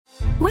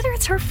Whether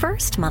it's her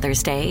first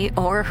Mother's Day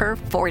or her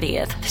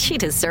 40th, she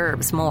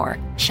deserves more.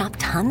 Shop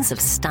tons of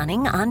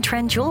stunning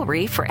on-trend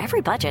jewelry for every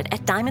budget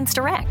at Diamonds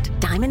Direct.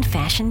 Diamond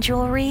fashion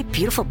jewelry,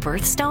 beautiful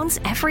birthstones,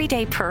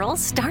 everyday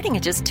pearls starting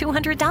at just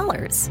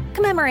 $200.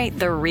 Commemorate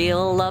the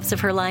real loves of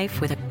her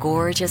life with a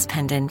gorgeous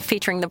pendant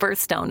featuring the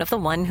birthstone of the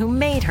one who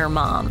made her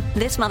mom.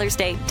 This Mother's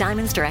Day,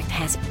 Diamonds Direct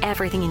has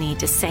everything you need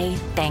to say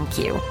thank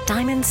you.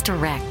 Diamonds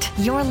Direct.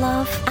 Your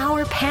love,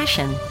 our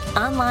passion.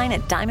 Online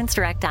at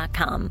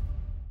diamondsdirect.com.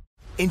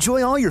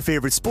 Enjoy all your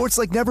favorite sports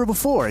like never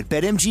before at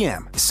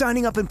BetMGM.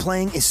 Signing up and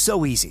playing is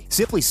so easy.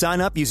 Simply sign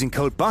up using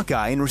code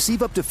Buckeye and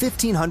receive up to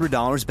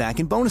 $1,500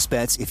 back in bonus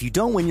bets if you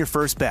don't win your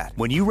first bet.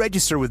 When you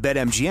register with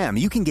BetMGM,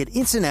 you can get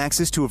instant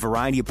access to a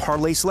variety of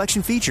parlay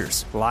selection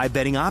features, live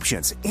betting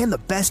options, and the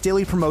best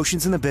daily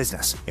promotions in the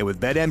business. And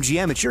with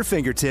BetMGM at your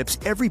fingertips,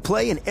 every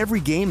play and every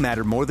game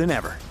matter more than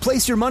ever.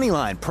 Place your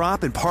moneyline,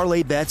 prop, and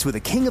parlay bets with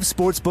the king of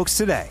sportsbooks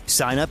today.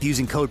 Sign up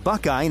using code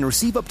Buckeye and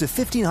receive up to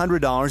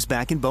 $1,500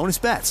 back in bonus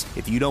bets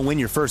if you don't win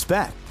your first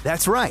bet.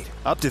 That's right,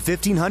 up to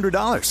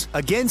 $1,500.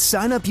 Again,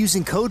 sign up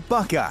using code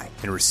Buckeye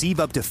and receive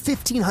up to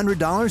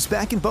 $1,500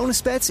 back in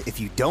bonus bets if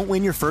you don't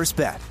win your first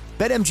bet.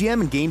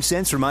 BetMGM and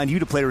GameSense remind you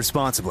to play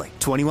responsibly.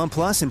 21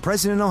 plus and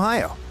present in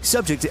Ohio.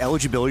 Subject to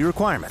eligibility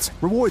requirements.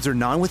 Rewards are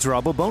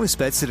non-withdrawable bonus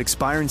bets that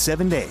expire in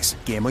 7 days.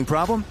 Gambling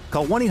problem?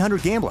 Call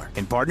 1-800-GAMBLER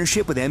in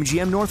partnership with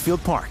MGM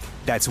Northfield Park.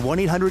 That's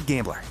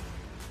 1-800-GAMBLER.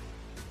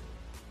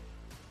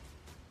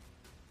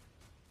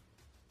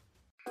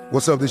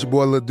 What's up, this your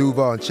boy Lil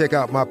Duval, and check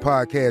out my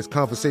podcast,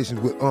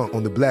 Conversations with Unc,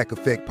 on the Black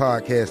Effect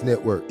Podcast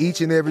Network.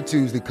 Each and every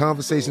Tuesday,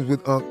 Conversations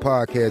with Unc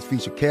podcast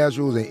feature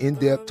casuals and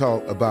in-depth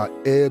talk about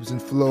ebbs and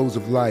flows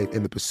of life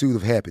and the pursuit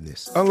of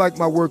happiness. Unlike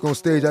my work on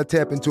stage, I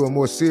tap into a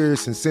more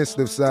serious and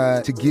sensitive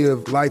side to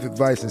give life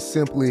advice and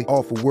simply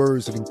offer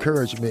words of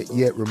encouragement,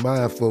 yet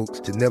remind folks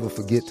to never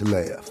forget to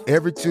laugh.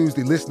 Every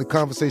Tuesday, listen to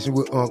Conversation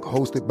with Unc,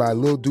 hosted by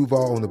Lil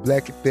Duval on the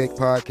Black Effect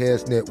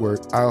Podcast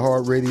Network,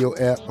 iHeartRadio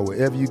app, or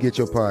wherever you get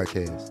your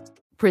podcasts.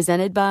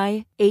 Presented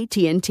by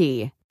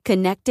AT&T.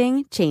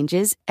 Connecting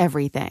changes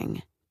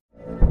everything.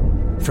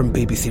 From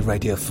BBC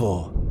Radio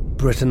 4,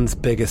 Britain's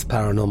biggest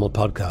paranormal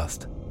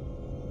podcast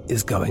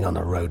is going on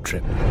a road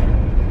trip.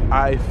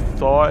 I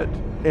thought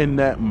in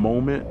that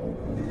moment,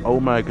 oh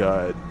my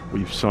God,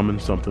 we've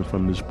summoned something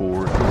from this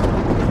board.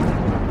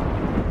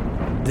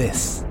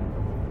 This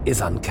is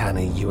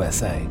Uncanny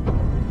USA.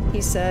 He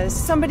says,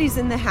 somebody's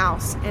in the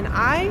house, and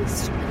I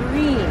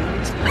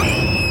screamed...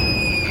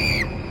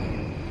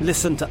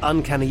 Listen to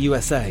Uncanny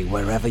USA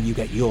wherever you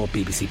get your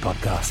BBC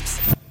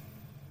podcasts,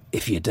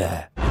 if you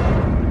dare.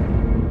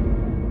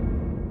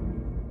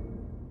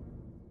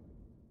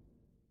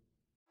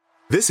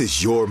 This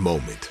is your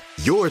moment,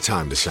 your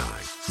time to shine,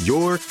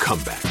 your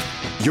comeback.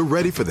 You're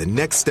ready for the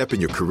next step in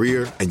your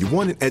career, and you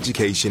want an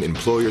education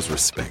employers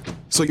respect.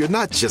 So you're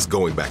not just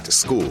going back to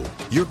school,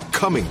 you're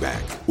coming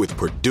back with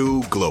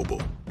Purdue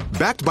Global.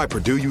 Backed by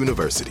Purdue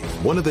University,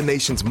 one of the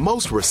nation's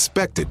most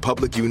respected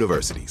public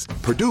universities,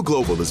 Purdue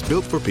Global is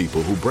built for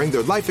people who bring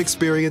their life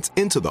experience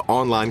into the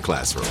online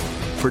classroom.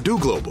 Purdue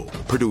Global,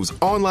 Purdue's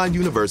online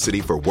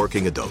university for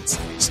working adults.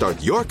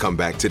 Start your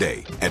comeback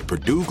today at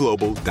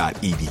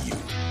purdueglobal.edu.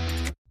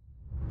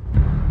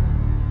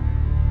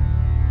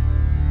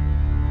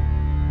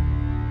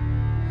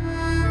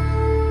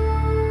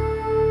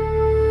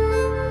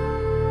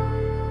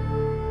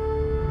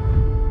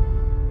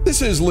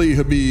 This is Lee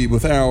Habib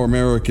with Our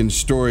American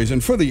Stories,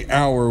 and for the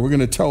hour, we're going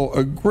to tell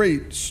a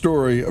great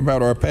story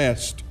about our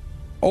past.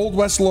 Old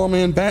West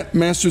lawman Bat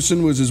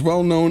Masterson was as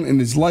well known in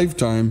his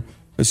lifetime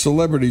as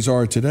celebrities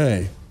are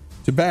today.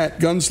 To Bat,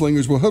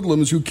 gunslingers were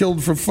hoodlums who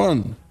killed for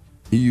fun.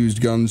 He used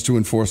guns to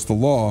enforce the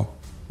law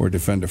or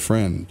defend a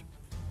friend.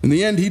 In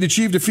the end, he'd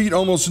achieved a feat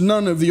almost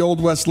none of the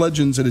Old West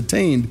legends had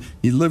attained.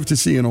 He lived to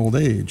see an old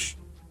age.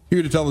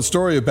 Here to tell the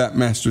story of Bat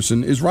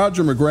Masterson is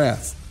Roger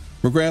McGrath.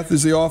 McGrath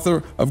is the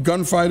author of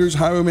Gunfighters,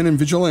 Highwaymen, and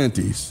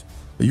Vigilantes.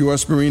 A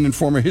U.S. Marine and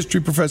former history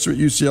professor at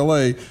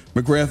UCLA,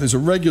 McGrath is a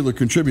regular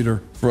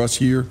contributor for us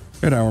here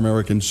at Our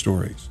American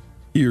Stories.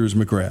 Here's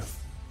McGrath.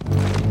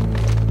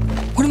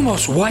 One of the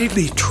most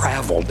widely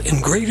traveled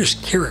and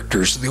greatest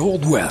characters of the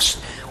Old West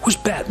was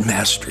Bat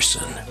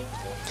Masterson.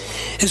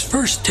 His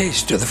first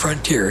taste of the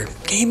frontier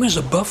came as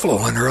a buffalo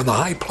hunter on the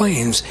high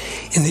plains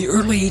in the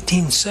early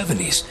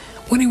 1870s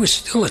when he was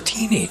still a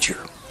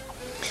teenager.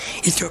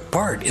 He took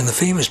part in the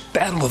famous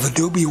Battle of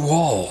Adobe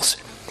Walls.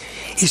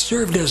 He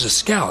served as a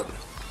scout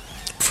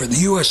for the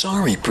U.S.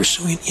 Army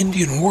pursuing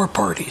Indian war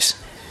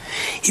parties.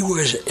 He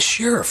was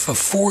sheriff of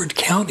Ford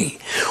County,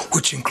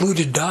 which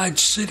included Dodge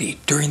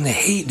City during the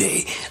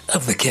heyday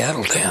of the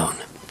cattle town.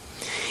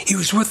 He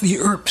was with the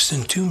Earps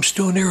in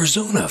Tombstone,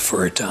 Arizona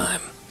for a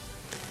time.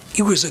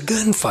 He was a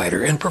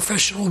gunfighter and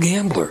professional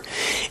gambler,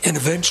 and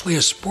eventually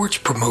a sports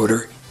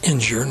promoter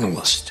and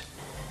journalist.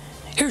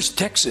 Here's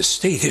Texas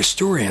State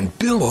historian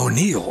Bill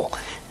O'Neill,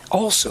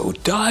 also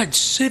Dodge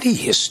City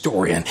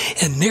historian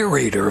and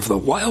narrator of the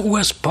Wild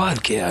West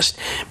podcast,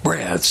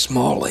 Brad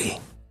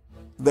Smalley.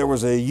 There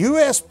was a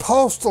U.S.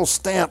 postal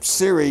stamp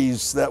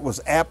series that was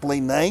aptly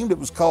named. It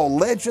was called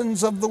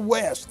Legends of the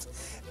West.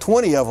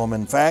 20 of them,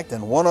 in fact,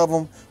 and one of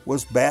them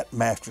was Bat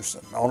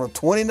Masterson on a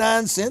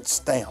 29-cent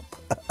stamp.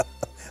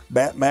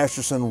 Bat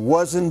Masterson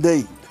was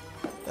indeed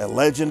a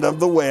legend of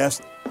the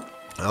West.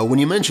 When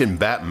you mention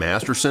Bat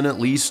Masterson, at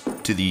least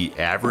to the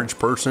average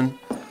person,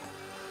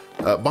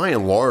 by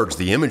and large,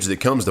 the image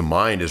that comes to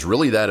mind is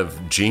really that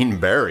of Gene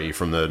Barry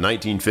from the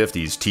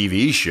 1950s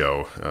TV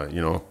show.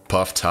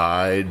 Puff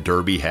tie,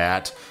 derby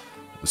hat,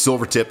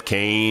 silver tip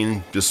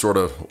cane, just sort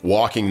of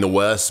walking the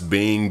West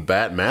being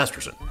Bat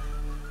Masterson.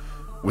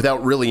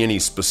 Without really any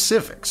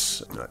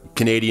specifics.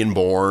 Canadian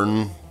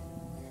born,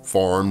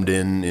 farmed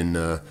in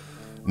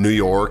New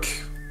York,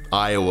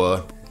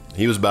 Iowa.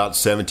 He was about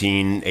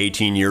 17,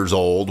 18 years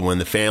old when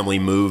the family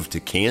moved to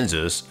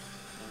Kansas.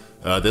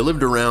 They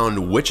lived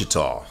around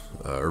Wichita,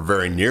 or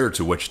very near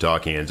to Wichita,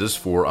 Kansas,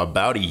 for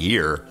about a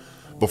year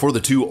before the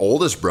two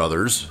oldest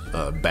brothers,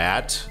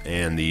 Bat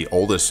and the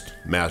oldest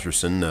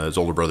Masterson, his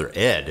older brother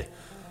Ed,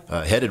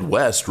 headed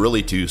west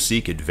really to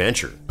seek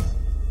adventure.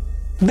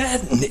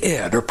 Bat and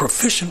Ed are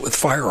proficient with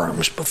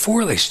firearms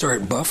before they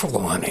start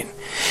buffalo hunting,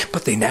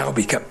 but they now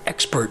become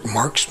expert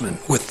marksmen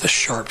with the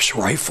Sharps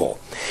rifle,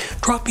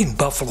 dropping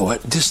buffalo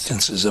at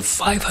distances of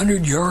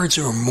 500 yards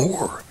or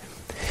more.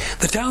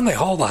 The town they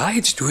haul the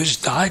hides to is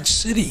Dodge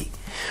City,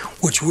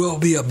 which will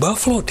be a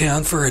buffalo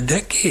town for a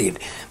decade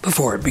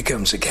before it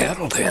becomes a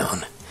cattle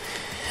town.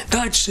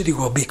 Dodge City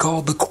will be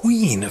called the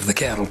Queen of the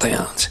Cattle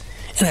Towns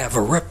and have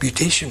a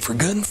reputation for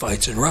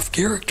gunfights and rough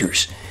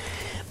characters.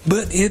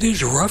 But it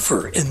is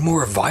rougher and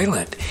more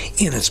violent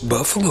in its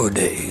buffalo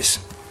days.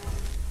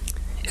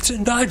 It's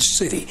in Dodge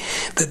City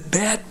that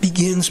Bat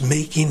begins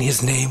making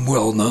his name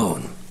well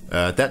known.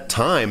 At that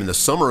time, in the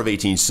summer of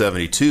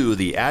 1872,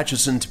 the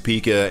Atchison,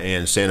 Topeka,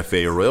 and Santa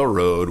Fe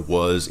Railroad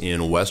was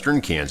in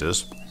western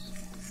Kansas,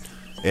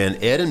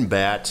 and Ed and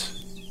Bat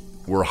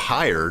were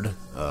hired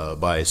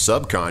by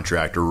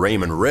subcontractor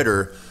Raymond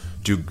Ritter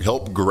to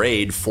help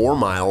grade 4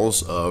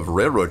 miles of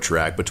railroad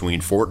track between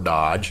Fort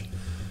Dodge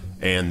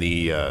and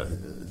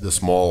the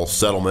small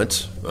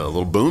settlement, a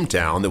little boom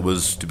town that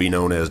was to be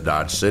known as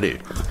Dodge City.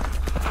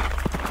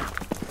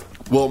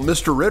 Well,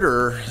 Mr.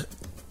 Ritter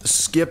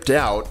skipped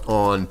out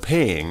on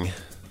paying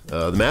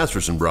the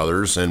Masterson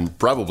brothers and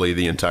probably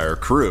the entire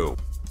crew.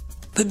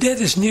 The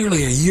debt is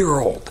nearly a year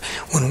old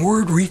when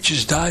word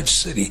reaches Dodge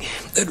City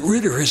that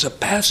Ritter is a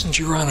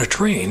passenger on a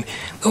train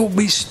that will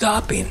be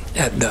stopping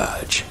at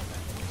Dodge.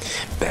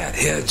 Bat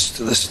heads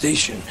to the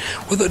station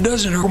with a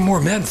dozen or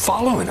more men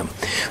following him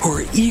who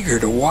are eager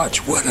to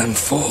watch what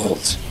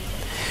unfolds.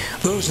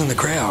 Those in the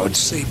crowd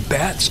say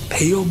Bat's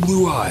pale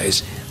blue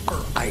eyes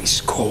are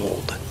ice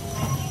cold.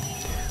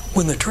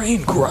 When the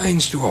train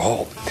grinds to a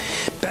halt,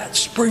 Bat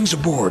springs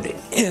aboard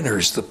and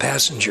enters the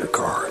passenger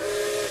car.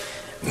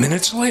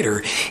 Minutes later,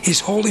 he's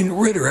holding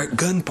Ritter at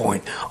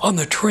gunpoint on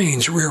the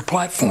train's rear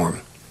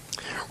platform.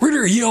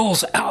 Ritter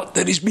yells out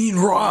that he's being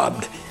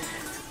robbed.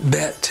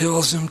 Bat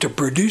tells him to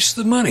produce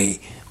the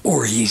money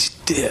or he's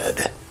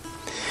dead.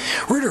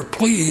 Ritter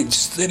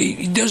pleads that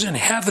he doesn't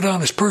have it on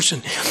his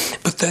person,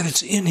 but that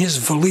it's in his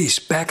valise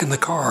back in the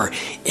car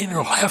and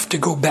he'll have to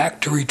go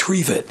back to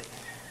retrieve it.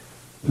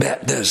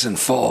 Bat doesn't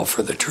fall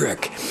for the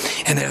trick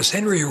and has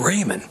Henry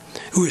Raymond,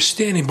 who is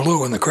standing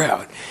below in the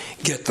crowd,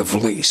 get the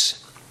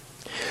valise.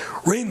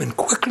 Raymond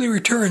quickly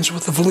returns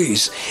with the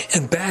valise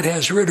and Bat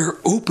has Ritter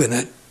open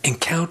it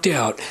and count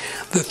out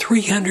the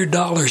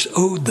 $300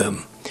 owed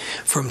them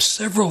from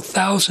several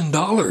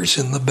 $1,000s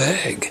in the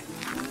bag.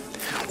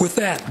 With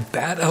that,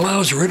 Bat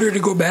allows Ritter to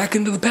go back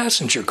into the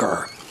passenger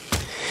car.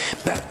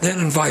 Bat then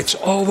invites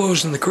all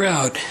those in the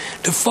crowd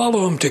to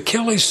follow him to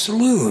Kelly's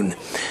Saloon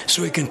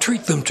so he can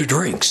treat them to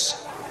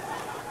drinks.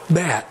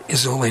 Bat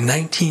is only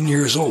 19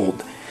 years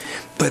old,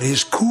 but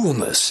his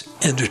coolness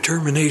and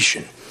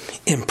determination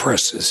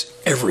impresses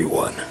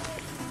everyone.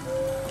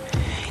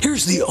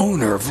 Here's the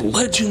owner of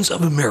Legends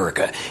of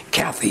America,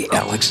 Kathy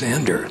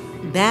Alexander.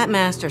 Bat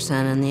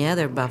Masterson and the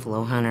other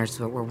buffalo hunters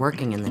that were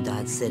working in the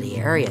Dodge City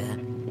area,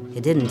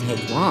 it didn't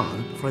take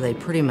long before they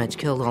pretty much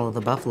killed all of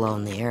the buffalo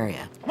in the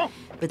area.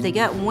 But they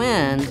got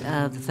wind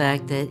of the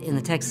fact that in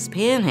the Texas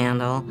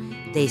Panhandle,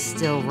 they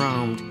still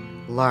roamed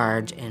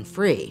large and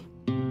free.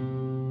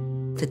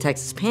 The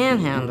Texas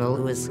Panhandle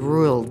was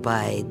ruled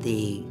by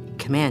the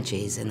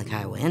Comanches and the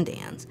Kiowa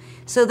Indians,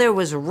 so there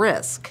was a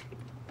risk.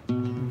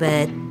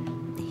 But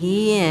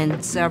he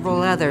and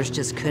several others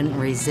just couldn't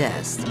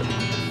resist.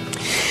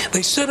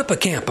 They set up a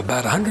camp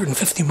about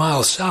 150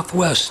 miles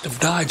southwest of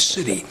Dodge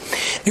City,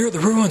 near the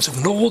ruins of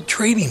an old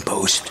trading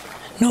post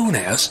known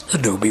as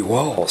Adobe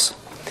Walls.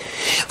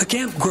 The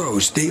camp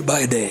grows day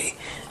by day.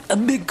 A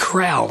big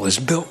corral is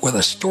built with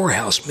a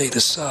storehouse made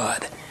of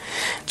sod.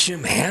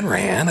 Jim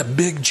Hanrahan, a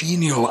big,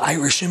 genial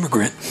Irish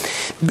immigrant,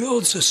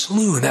 builds a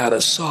saloon out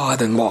of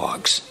sod and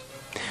logs.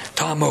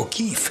 Tom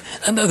O'Keefe,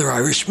 another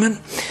Irishman,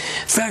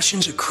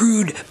 fashions a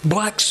crude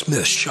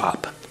blacksmith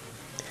shop.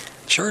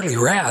 Charlie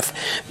Rath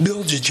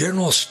builds a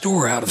general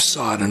store out of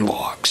sod and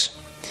logs.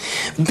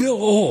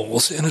 Bill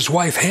Oles and his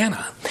wife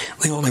Hannah,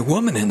 the only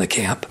woman in the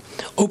camp,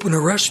 open a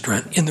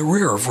restaurant in the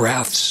rear of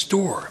Rath's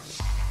store.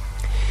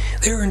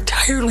 They are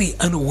entirely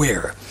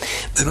unaware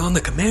that on the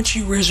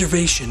Comanche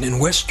Reservation in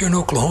western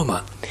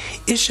Oklahoma,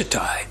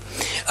 Ishitai,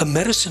 a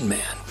medicine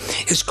man,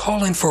 is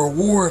calling for a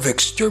war of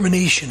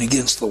extermination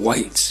against the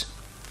whites.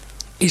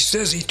 He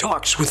says he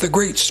talks with the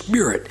Great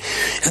Spirit,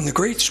 and the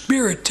Great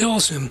Spirit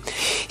tells him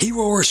he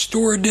will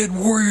restore dead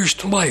warriors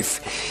to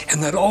life,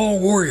 and that all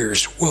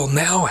warriors will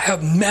now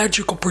have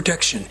magical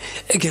protection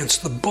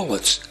against the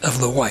bullets of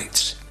the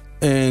whites.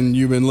 And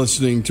you've been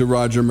listening to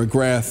Roger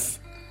McGrath.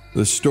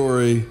 The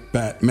story,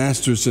 Bat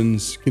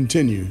Masterson's,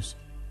 continues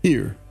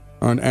here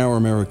on Our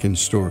American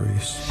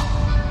Stories.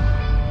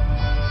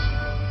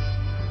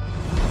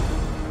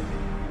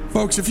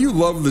 Folks, if you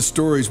love the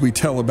stories we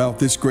tell about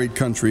this great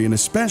country, and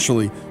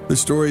especially the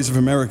stories of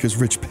America's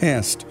rich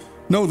past,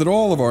 know that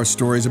all of our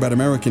stories about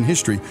American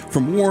history,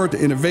 from war to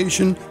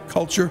innovation,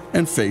 culture,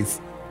 and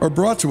faith, are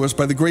brought to us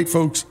by the great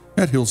folks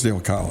at Hillsdale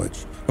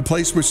College, a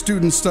place where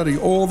students study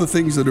all the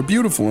things that are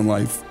beautiful in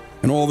life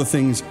and all the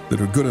things that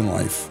are good in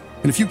life.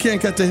 And if you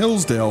can't get to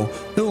Hillsdale,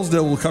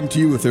 Hillsdale will come to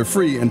you with their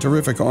free and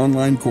terrific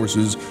online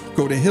courses.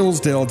 Go to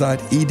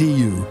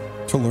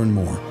hillsdale.edu to learn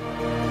more.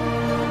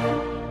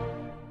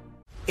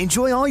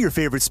 Enjoy all your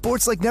favorite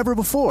sports like never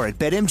before at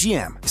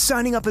BetMGM.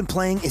 Signing up and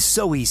playing is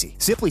so easy.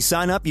 Simply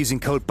sign up using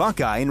code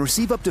Buckeye and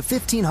receive up to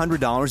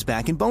 $1,500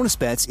 back in bonus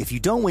bets if you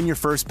don't win your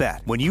first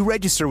bet. When you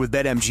register with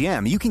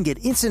BetMGM, you can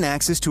get instant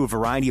access to a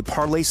variety of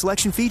parlay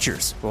selection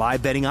features,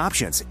 live betting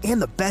options, and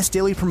the best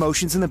daily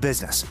promotions in the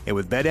business. And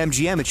with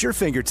BetMGM at your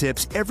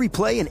fingertips, every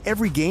play and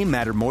every game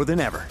matter more than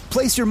ever.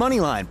 Place your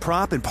moneyline,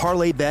 prop, and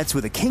parlay bets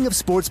with the king of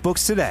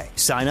sportsbooks today.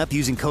 Sign up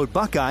using code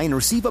Buckeye and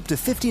receive up to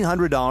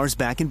 $1,500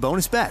 back in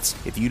bonus bets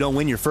if you don't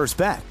win your first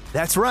bet.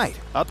 That's right,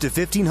 up to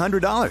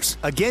 $1,500.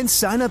 Again,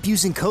 sign up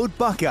using code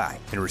Buckeye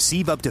and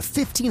receive up to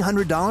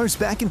 $1,500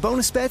 back in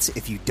bonus bets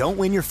if you don't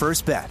win your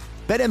first bet.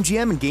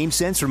 BetMGM and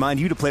GameSense remind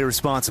you to play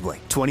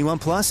responsibly. 21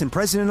 plus and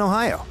present in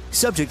Ohio.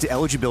 Subject to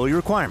eligibility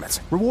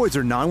requirements. Rewards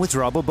are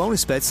non-withdrawable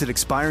bonus bets that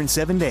expire in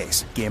 7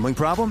 days. Gambling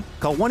problem?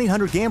 Call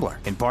 1-800-GAMBLER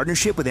in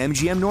partnership with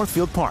MGM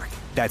Northfield Park.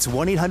 That's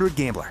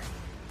 1-800-GAMBLER.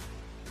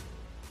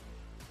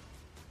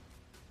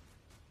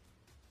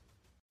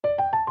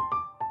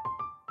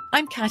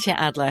 I'm Katya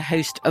Adler,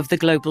 host of The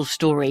Global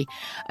Story.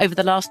 Over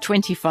the last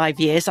 25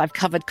 years, I've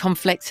covered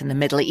conflicts in the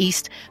Middle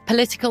East,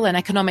 political and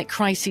economic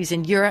crises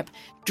in Europe,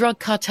 drug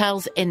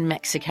cartels in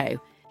Mexico.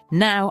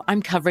 Now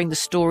I'm covering the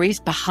stories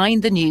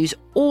behind the news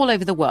all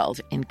over the world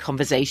in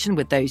conversation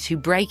with those who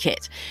break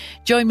it.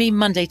 Join me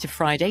Monday to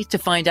Friday to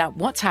find out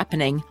what's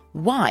happening,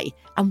 why,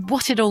 and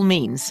what it all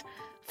means.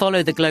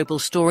 Follow The Global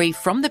Story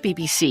from the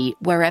BBC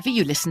wherever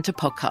you listen to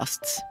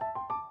podcasts.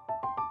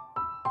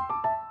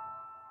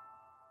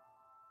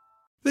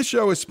 This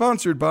show is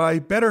sponsored by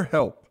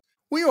BetterHelp.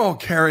 We all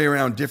carry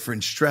around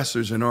different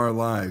stressors in our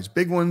lives,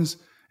 big ones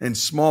and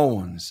small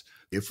ones.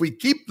 If we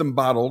keep them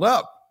bottled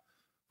up,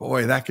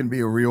 boy, that can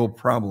be a real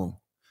problem.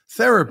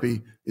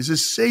 Therapy is a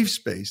safe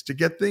space to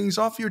get things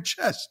off your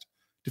chest,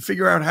 to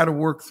figure out how to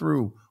work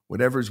through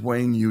whatever's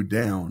weighing you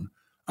down.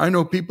 I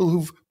know people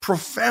who've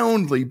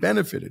profoundly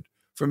benefited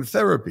from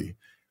therapy,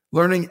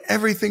 learning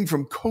everything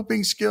from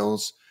coping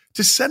skills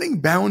to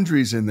setting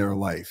boundaries in their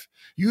life.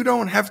 You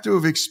don't have to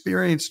have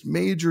experienced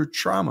major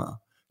trauma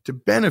to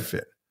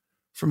benefit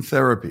from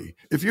therapy.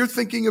 If you're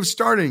thinking of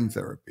starting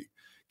therapy,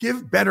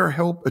 give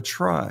BetterHelp a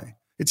try.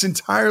 It's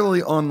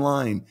entirely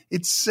online.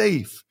 It's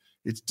safe.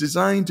 It's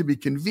designed to be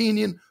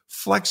convenient,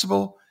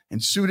 flexible,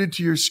 and suited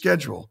to your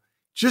schedule.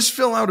 Just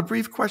fill out a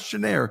brief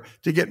questionnaire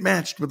to get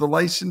matched with a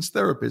licensed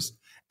therapist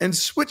and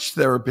switch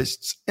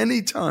therapists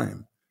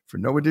anytime for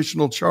no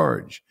additional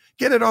charge.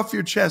 Get it off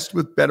your chest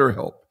with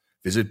BetterHelp.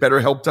 Visit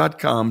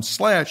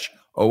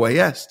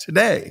BetterHelp.com/OAS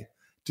today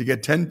to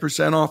get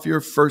 10% off your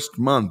first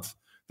month.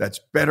 That's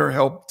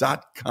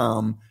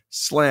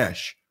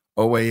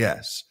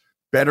BetterHelp.com/OAS.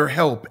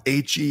 BetterHelp,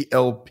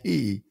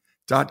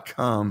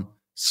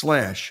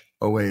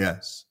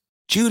 HELP.com/OAS.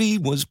 Judy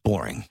was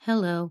boring.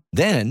 Hello.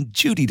 Then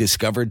Judy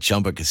discovered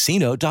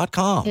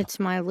ChumbaCasino.com. It's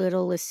my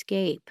little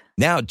escape.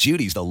 Now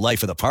Judy's the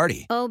life of the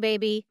party. Oh,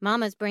 baby,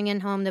 mama's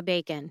bringing home the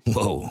bacon.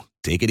 Whoa,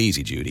 take it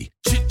easy, Judy.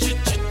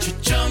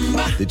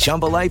 The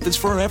Chumba life is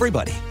for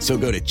everybody. So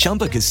go to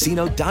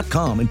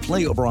ChumbaCasino.com and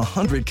play over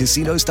 100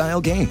 casino-style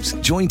games.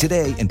 Join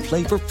today and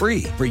play for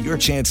free for your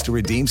chance to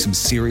redeem some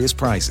serious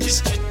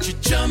prizes.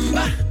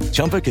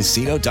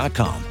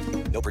 ChumbaCasino.com.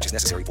 No purchase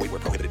necessary. Void where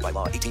prohibited by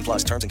law. 18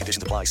 plus terms and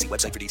conditions apply. See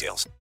website for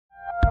details.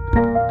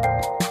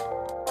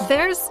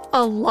 There's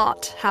a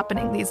lot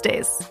happening these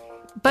days.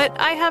 But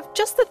I have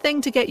just the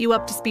thing to get you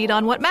up to speed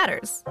on what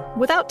matters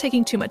without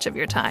taking too much of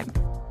your time.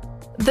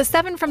 The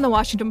 7 from the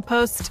Washington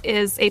Post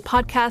is a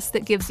podcast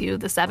that gives you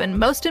the 7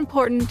 most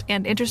important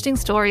and interesting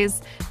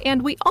stories,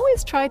 and we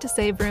always try to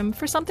save room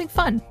for something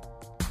fun.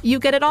 You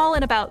get it all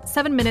in about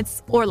 7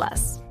 minutes or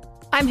less.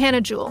 I'm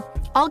Hannah Jewell.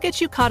 I'll get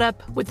you caught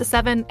up with the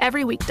 7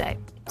 every weekday.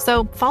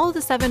 So follow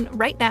the 7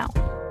 right now.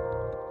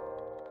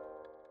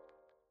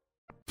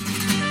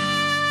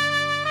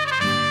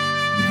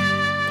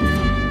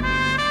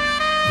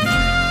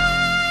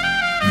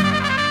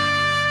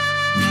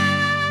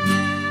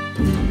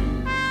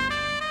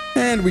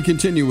 And we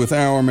continue with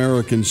Our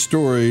American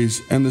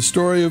Stories and the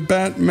story of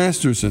Bat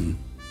Masterson.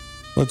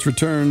 Let's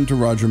return to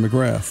Roger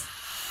McGrath.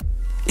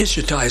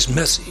 Ishitai's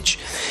message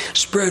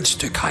spreads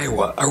to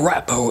Kiowa,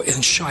 Arapaho,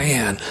 and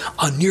Cheyenne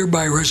on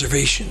nearby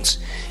reservations,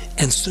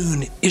 and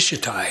soon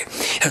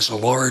Ishitai has a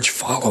large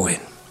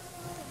following.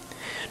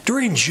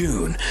 During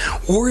June,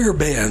 warrior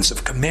bands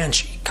of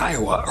Comanche,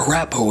 Kiowa,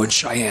 Arapaho, and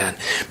Cheyenne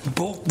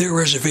bolt their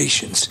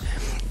reservations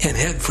and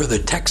head for the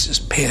Texas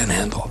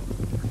Panhandle.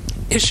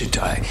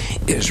 Ishitai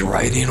is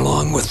riding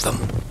along with them.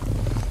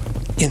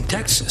 In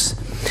Texas,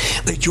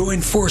 they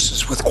join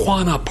forces with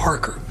Quanah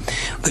Parker,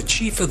 the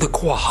chief of the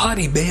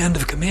Quahati Band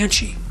of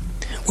Comanche,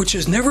 which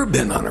has never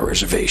been on a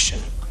reservation.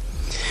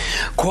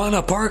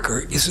 Quanah Parker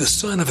is the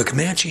son of a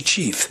Comanche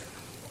chief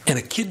and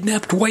a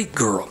kidnapped white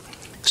girl,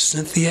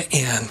 Cynthia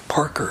Ann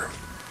Parker.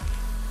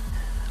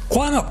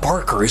 Quanah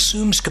Parker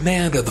assumes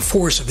command of the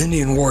force of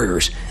Indian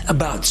warriors,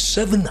 about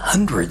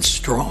 700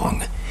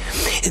 strong.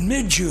 In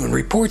mid-June,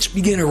 reports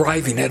begin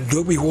arriving at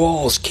Adobe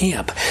Walls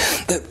camp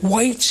that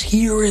whites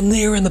here and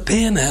there in the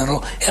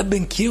Panhandle have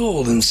been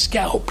killed and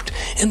scalped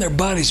and their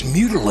bodies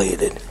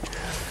mutilated.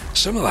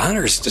 Some of the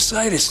hunters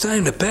decide it's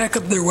time to pack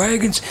up their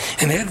wagons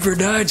and head for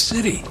Dodge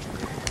City,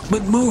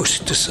 but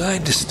most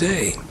decide to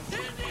stay.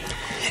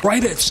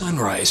 Right at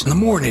sunrise in the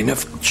morning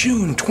of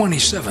June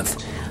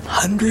 27th,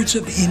 hundreds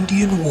of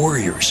Indian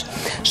warriors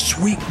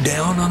sweep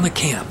down on the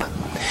camp.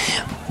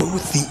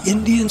 Both the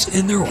Indians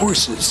and their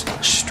horses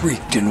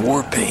streaked in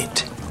war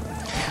paint.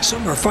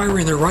 Some are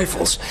firing their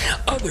rifles,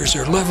 others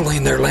are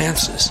leveling their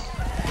lances.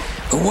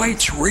 The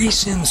whites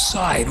race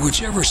inside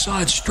whichever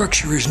sod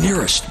structure is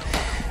nearest.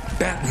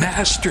 Bat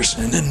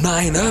Masterson and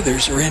 9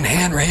 others are in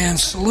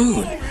Hanrahan's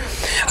saloon.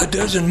 A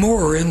dozen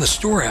more are in the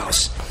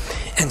storehouse,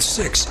 and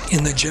 6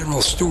 in the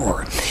general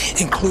store,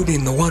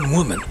 including the one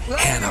woman,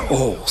 Hannah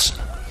Oles.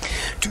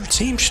 2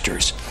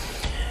 teamsters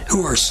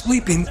who are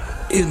sleeping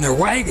in their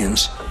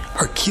wagons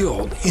are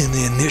killed in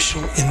the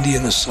initial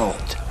Indian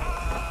assault.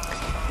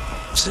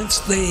 Since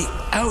they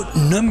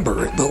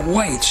outnumber the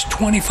whites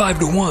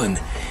 25-1,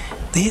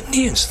 the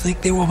Indians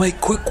think they will make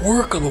quick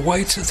work of the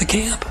whites at the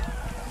camp.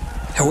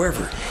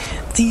 However,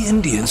 the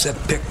Indians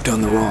have picked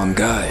on the wrong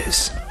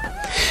guys.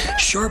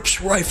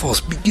 Sharps' rifles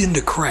begin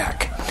to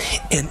crack,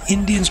 and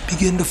Indians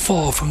begin to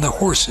fall from their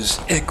horses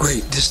at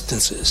great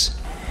distances.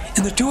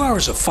 In the 2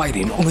 hours of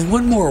fighting, only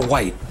one more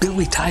white,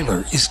 Billy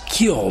Tyler, is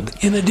killed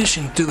in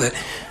addition to the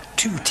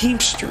 2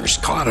 teamsters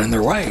caught in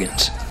their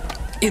wagons.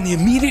 In the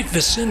immediate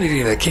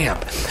vicinity of the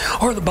camp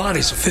are the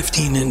bodies of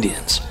 15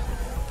 Indians.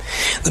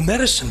 The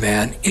medicine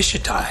man,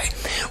 Ishitai,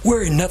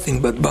 wearing nothing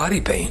but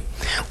body paint,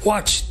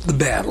 watched the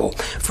battle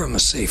from a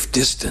safe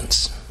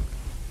distance.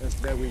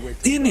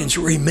 The Indians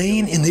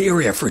remain in the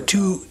area for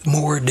 2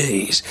 more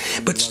days,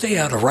 but stay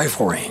out of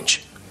rifle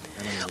range.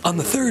 On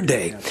the 3rd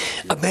day,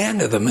 a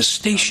band of them is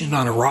stationed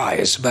on a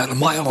rise about a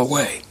mile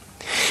away.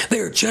 They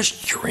are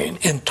gesturing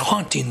and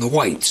taunting the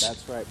whites.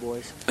 That's right,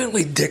 boys.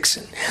 Billy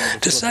Dixon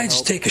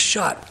decides to take a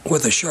shot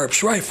with a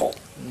Sharps rifle.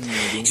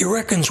 He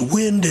reckons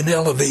wind and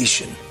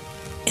elevation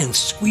and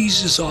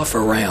squeezes off a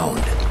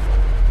round.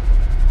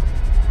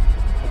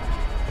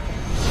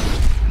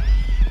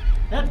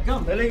 Let's go,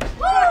 Billy.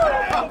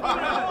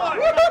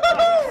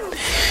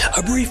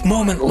 A brief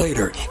moment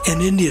later,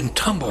 an Indian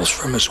tumbles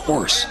from his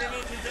horse.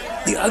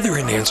 The other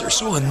Indians are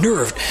so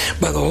unnerved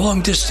by the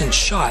long-distance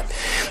shot,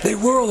 they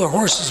whirl their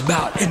horses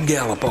about and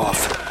gallop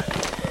off.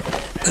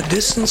 The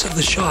distance of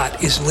the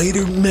shot is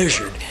later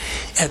measured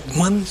at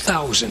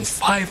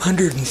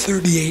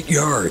 1,538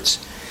 yards,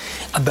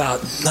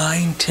 about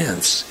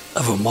 9/10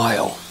 of a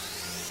mile.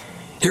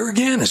 Here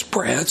again is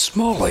Brad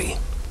Smalley.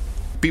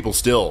 People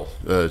still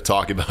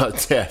talk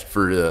about that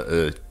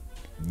for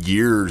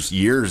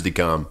years to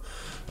come.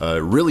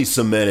 Really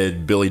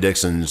cemented Billy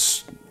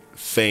Dixon's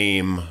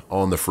fame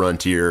on the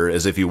frontier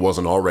as if he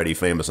wasn't already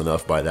famous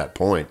enough by that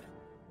point.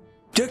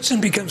 Dixon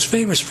becomes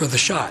famous for the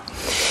shot,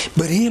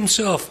 but he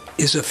himself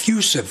is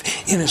effusive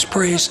in his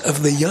praise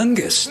of the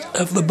youngest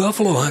of the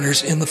buffalo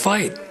hunters in the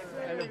fight.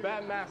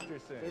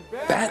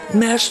 Bat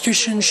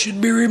Masterson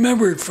should be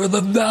remembered for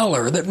the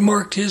valor that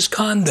marked his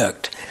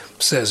conduct,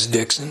 says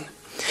Dixon.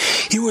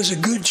 He was a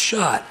good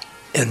shot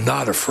and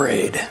not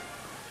afraid.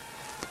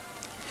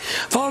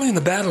 Following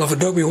the Battle of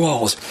Adobe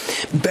Walls,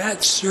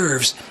 Bat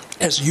serves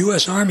as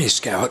U.S. Army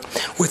scout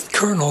with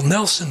Colonel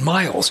Nelson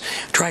Miles,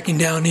 tracking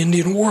down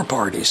Indian war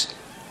parties.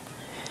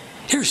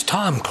 Here's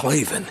Tom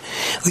Clavin,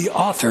 the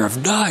author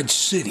of Dodge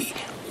City,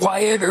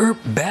 Wyatt Earp,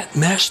 Bat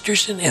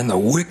Masterson, and the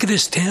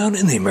Wickedest Town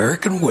in the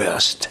American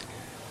West.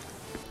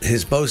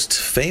 His most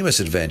famous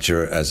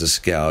adventure as a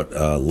scout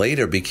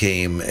later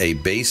became a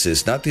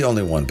basis, not the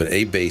only one, but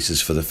a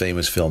basis for the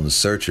famous film The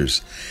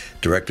Searchers,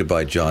 directed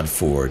by John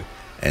Ford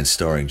and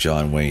starring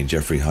John Wayne,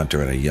 Jeffrey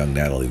Hunter, and a young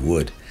Natalie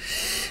Wood.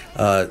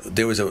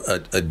 There was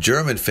a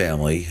German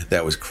family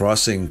that was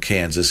crossing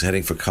Kansas,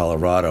 heading for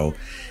Colorado,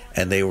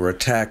 and they were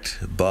attacked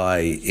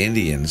by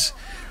Indians.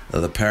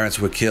 The parents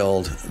were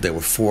killed. There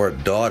were 4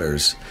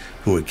 daughters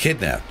who were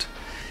kidnapped.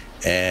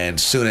 And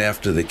soon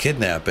after the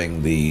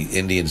kidnapping, the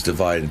Indians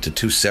divided into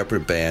two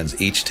separate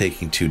bands, each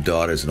taking two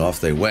daughters, and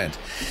off they went.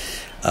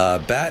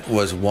 Bat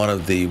was one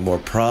of the more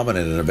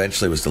prominent and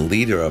eventually was the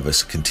leader of a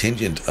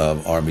contingent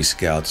of Army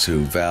Scouts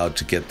who vowed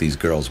to get these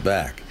girls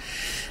back.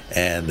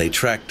 And they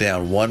tracked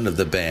down one of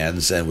the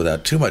bands and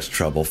without too much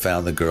trouble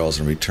found the girls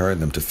and returned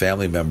them to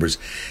family members.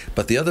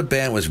 But the other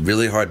band was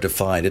really hard to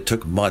find. It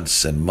took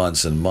months and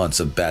months and months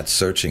of Bat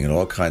searching in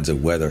all kinds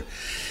of weather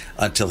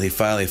until he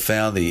finally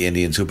found the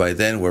Indians, who by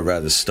then were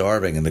rather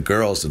starving, and the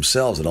girls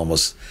themselves had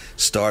almost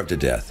starved to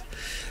death.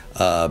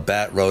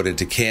 Bat rode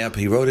into camp.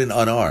 He rode in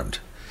unarmed.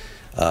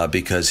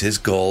 Because his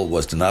goal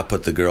was to not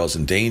put the girls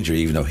in danger,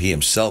 even though he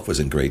himself was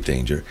in great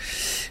danger.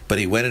 But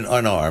he went in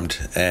unarmed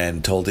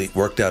and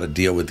worked out a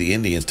deal with the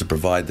Indians to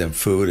provide them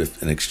food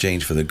in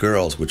exchange for the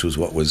girls, which was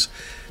what was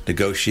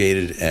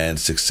negotiated and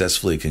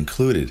successfully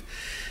concluded.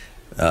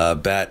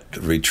 Bat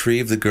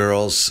retrieved the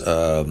girls,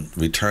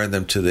 returned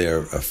them to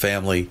their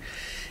family,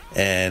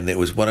 and it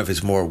was one of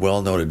his more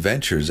well-known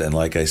adventures. And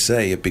like I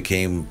say, it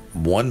became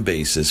one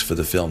basis for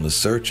the film The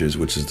Searchers,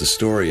 which is the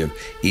story of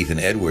Ethan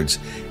Edwards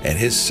and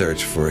his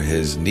search for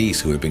his niece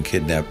who had been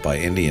kidnapped by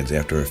Indians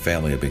after her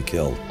family had been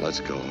killed.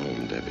 Let's go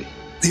home, Debbie.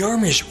 The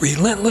Army's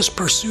relentless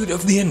pursuit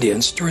of the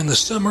Indians during the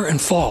summer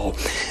and fall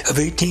of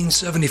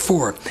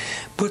 1874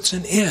 puts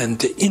an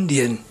end to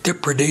Indian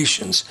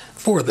depredations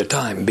for the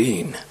time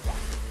being.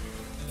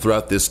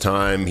 Throughout this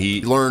time,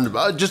 he learned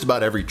about just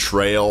about every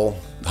trail,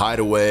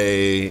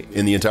 hideaway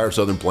in the entire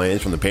southern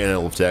plains from the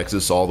Panhandle of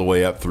Texas all the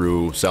way up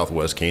through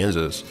southwest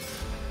Kansas.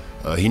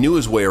 He knew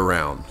his way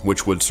around,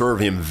 which would serve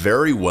him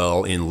very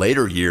well in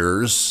later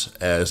years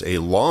as a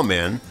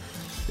lawman,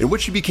 in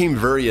which he became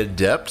very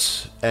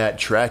adept at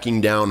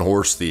tracking down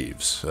horse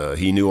thieves.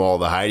 He knew all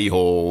the hidey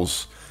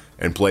holes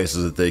and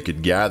places that they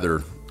could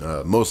gather,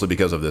 mostly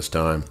because of this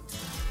time.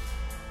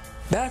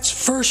 Bat's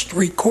first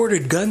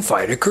recorded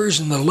gunfight occurs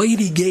in the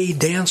Lady Gay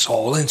Dance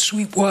Hall in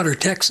Sweetwater,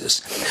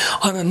 Texas,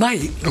 on a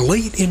night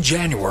late in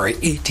January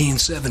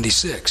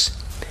 1876.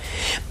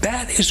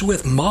 Bat is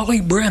with Molly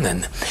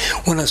Brennan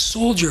when a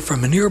soldier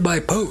from a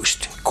nearby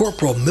post,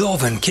 Corporal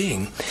Melvin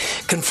King,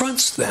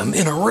 confronts them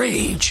in a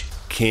rage.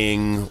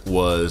 King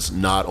was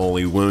not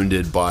only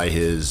wounded by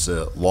his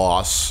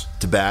loss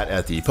to Bat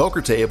at the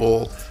poker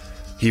table,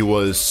 he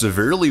was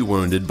severely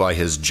wounded by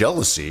his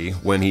jealousy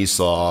when he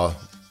saw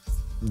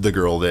the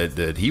girl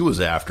that he was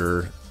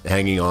after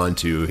hanging on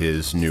to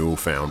his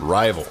newfound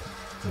rival.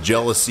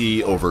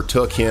 Jealousy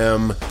overtook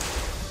him.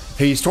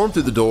 He stormed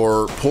through the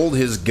door, pulled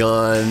his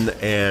gun,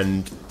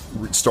 and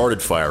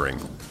started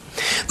firing.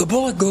 The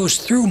bullet goes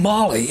through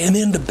Molly and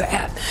into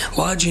Bat,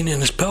 lodging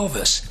in his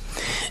pelvis.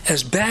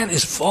 As Bat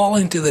is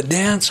falling to the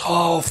dance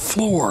hall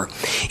floor,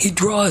 he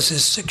draws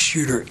his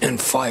six-shooter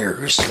and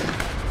fires.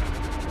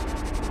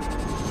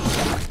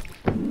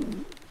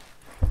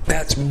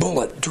 Bat's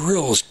bullet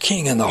drills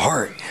King in the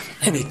heart,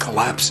 and he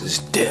collapses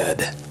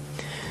dead.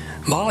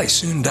 Molly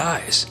soon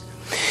dies,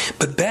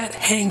 but Bat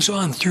hangs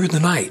on through the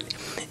night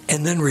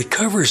and then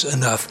recovers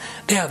enough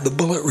to have the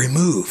bullet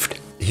removed.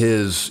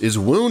 His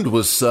wound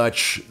was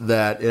such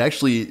that it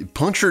actually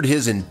punctured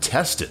his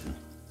intestine.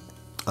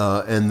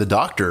 And the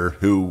doctor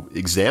who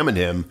examined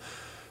him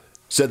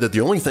said that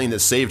the only thing that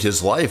saved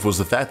his life was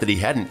the fact that he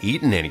hadn't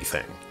eaten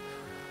anything.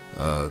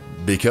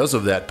 Because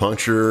of that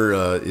puncture,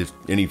 if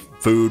any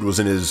food was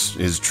in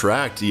his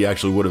tract, he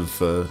actually would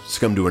have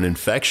succumbed to an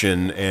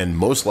infection and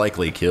most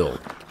likely killed.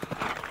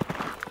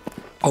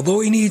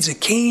 Although he needs a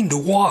cane to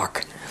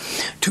walk,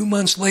 2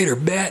 months later,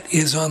 Bat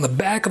is on the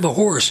back of a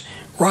horse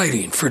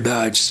riding for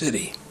Dodge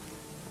City.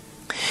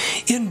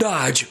 In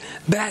Dodge,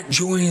 Bat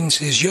joins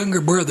his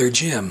younger brother,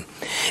 Jim,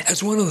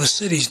 as one of the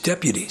city's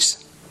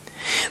deputies.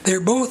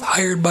 They're both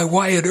hired by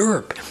Wyatt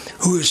Earp,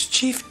 who is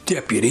chief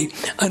deputy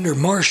under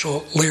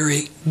Marshal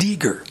Larry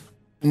Deeger.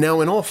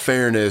 Now, in all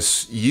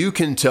fairness, you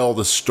can tell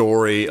the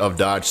story of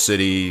Dodge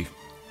City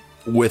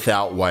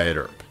without Wyatt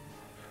Earp.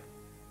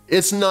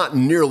 It's not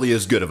nearly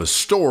as good of a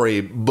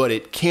story, but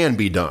it can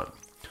be done.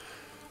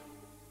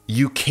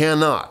 You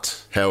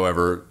cannot,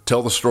 however,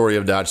 tell the story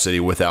of Dodge City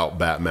without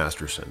Bat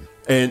Masterson.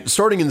 And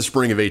starting in the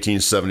spring of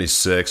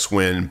 1876,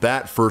 when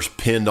Bat first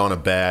pinned on a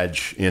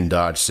badge in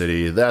Dodge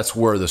City, that's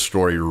where the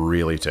story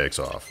really takes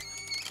off.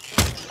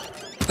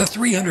 The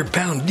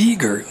 300-pound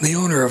Deeger, the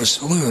owner of a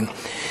saloon,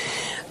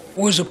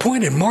 was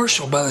appointed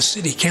marshal by the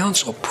city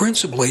council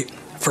principally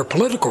for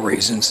political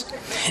reasons,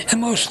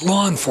 and most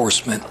law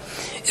enforcement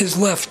is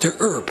left to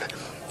Earp,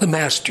 the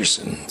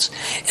Mastersons,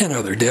 and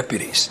other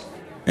deputies.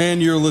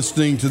 And you're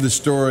listening to the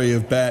story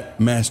of Bat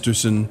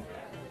Masterson,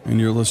 and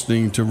you're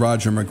listening to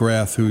Roger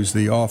McGrath, who's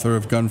the author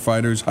of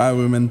Gunfighters,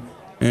 Highwaymen,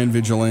 and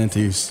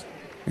Vigilantes.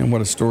 And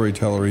what a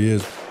storyteller he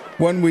is.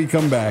 When we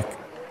come back,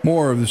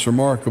 more of this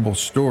remarkable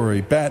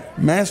story,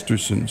 Bat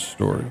Masterson's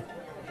story,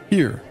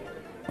 here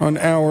on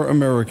Our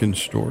American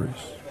Stories.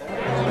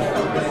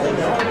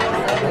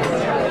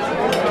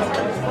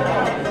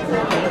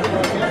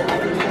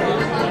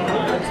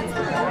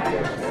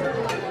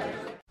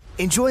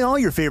 Enjoy all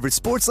your favorite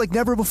sports like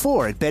never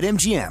before at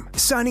BetMGM.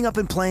 Signing up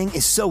and playing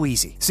is so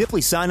easy. Simply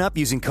sign up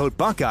using code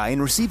Buckeye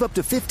and receive up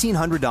to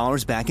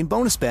 $1,500 back in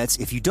bonus bets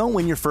if you don't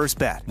win your first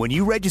bet. When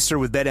you register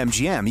with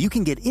BetMGM, you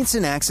can get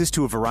instant access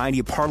to a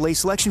variety of parlay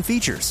selection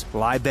features,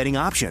 live betting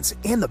options,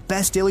 and the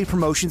best daily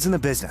promotions in the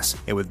business.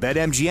 And with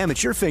BetMGM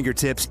at your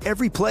fingertips,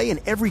 every play and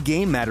every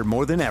game matter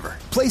more than ever.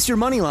 Place your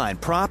moneyline,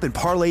 prop, and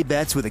parlay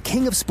bets with the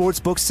king of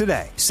sportsbooks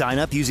today. Sign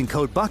up using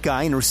code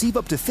Buckeye and receive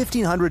up to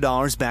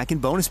 $1,500 back in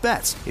bonus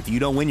bets if you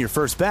don't win your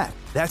first bet.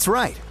 That's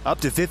right, up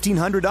to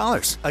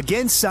 $1,500.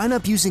 Again, sign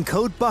up using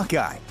code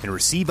Buckeye and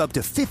receive up to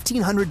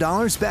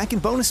 $1,500 back in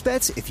bonus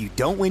bets if you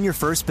don't win your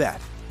first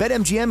bet.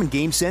 BetMGM and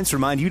GameSense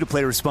remind you to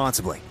play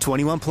responsibly.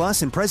 21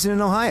 plus and present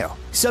in Ohio.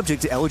 Subject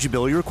to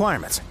eligibility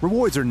requirements.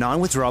 Rewards are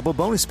non-withdrawable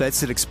bonus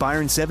bets that expire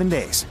in 7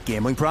 days.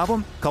 Gambling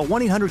problem? Call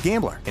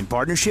 1-800-GAMBLER in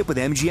partnership with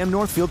MGM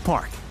Northfield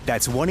Park.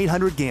 That's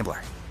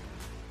 1-800-GAMBLER.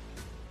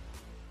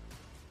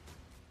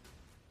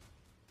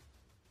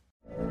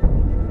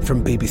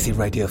 From BBC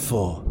Radio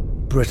 4,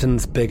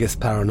 Britain's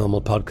biggest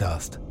paranormal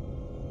podcast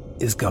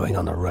is going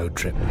on a road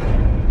trip.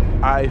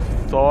 I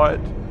thought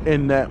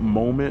in that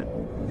moment,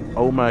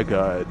 oh my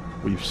God,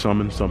 we've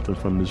summoned something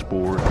from this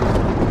board.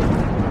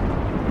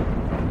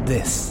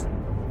 This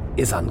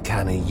is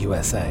Uncanny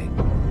USA.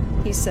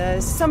 He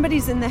says,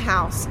 somebody's in the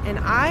house, and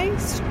I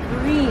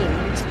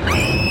screamed.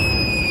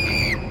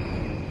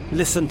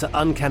 Listen to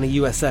Uncanny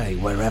USA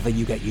wherever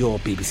you get your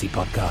BBC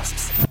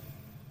podcasts,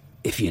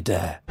 if you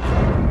dare.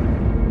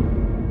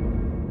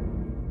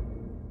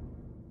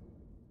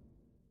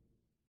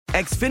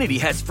 Xfinity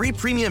has free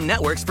premium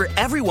networks for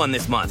everyone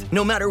this month,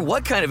 no matter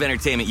what kind of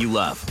entertainment you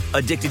love.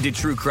 Addicted to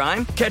true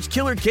crime? Catch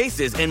killer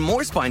cases and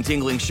more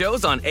spine-tingling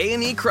shows on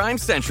A&E Crime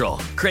Central.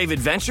 Crave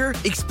adventure?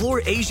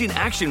 Explore Asian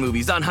action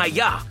movies on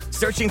Hi-YAH.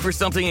 Searching for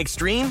something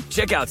extreme?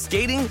 Check out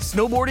skating,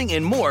 snowboarding,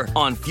 and more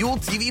on Fuel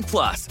TV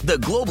Plus, the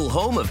global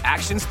home of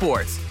action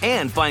sports.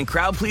 And find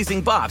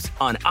crowd-pleasing bops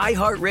on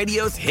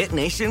iHeartRadio's Hit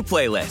Nation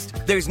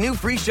playlist. There's new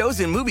free shows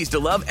and movies to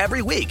love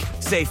every week.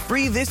 Say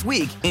free this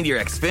week in your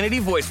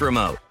Xfinity voice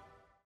remote.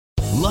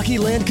 Lucky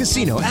Land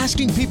Casino,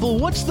 asking people,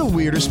 what's the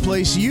weirdest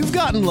place you've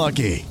gotten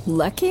lucky?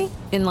 Lucky?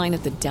 In line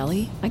at the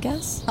deli, I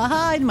guess?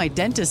 Aha, in my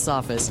dentist's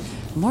office.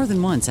 More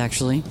than once,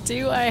 actually.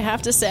 Do I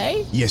have to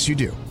say? Yes, you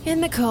do. In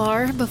the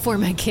car before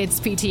my kids'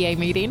 PTA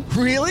meeting.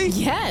 Really?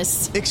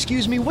 Yes.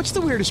 Excuse me, what's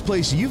the weirdest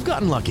place you've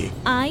gotten lucky?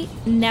 I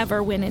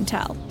never win and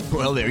tell.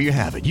 Well, there you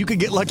have it. You can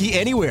get lucky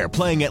anywhere,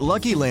 playing at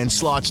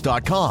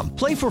LuckyLandSlots.com.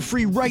 Play for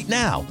free right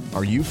now.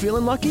 Are you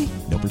feeling lucky?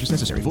 No purchase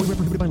necessary. Void where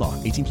prohibited by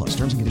law. 18 plus.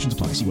 Terms and conditions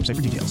apply. See website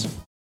for details.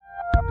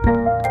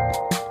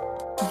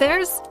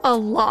 There's a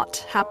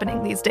lot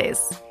happening these days,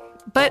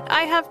 but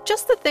I have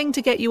just the thing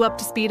to get you up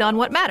to speed on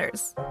what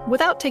matters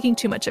without taking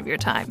too much of your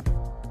time.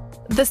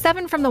 The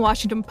 7 from the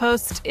Washington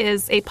Post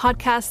is a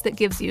podcast that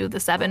gives you the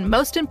 7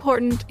 most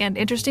important and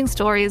interesting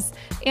stories,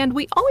 and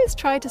we always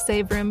try to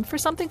save room for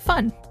something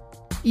fun.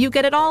 You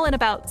get it all in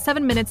about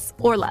 7 minutes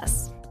or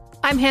less.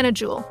 I'm Hannah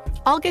Jewell.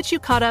 I'll get you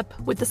caught up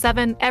with the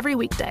 7 every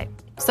weekday.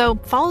 So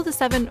follow the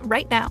 7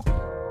 right now.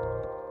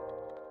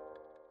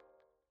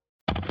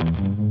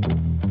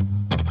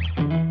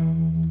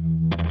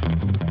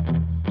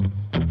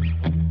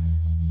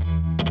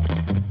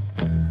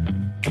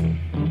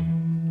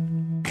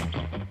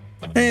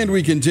 And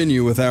we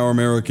continue with Our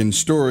American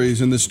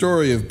Stories and the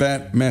story of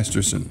Bat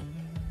Masterson.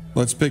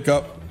 Let's pick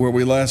up where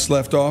we last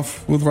left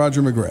off with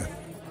Roger McGrath.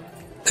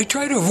 They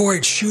try to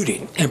avoid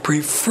shooting and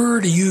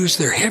prefer to use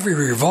their heavy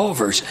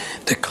revolvers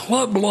to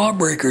club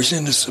lawbreakers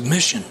into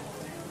submission.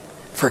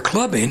 For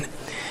clubbing,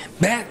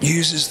 Bat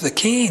uses the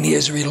cane he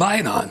has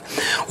relied on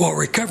while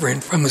recovering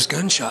from his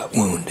gunshot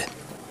wound.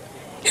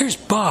 Here's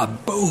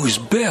Bob Bose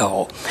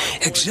Bell,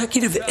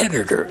 executive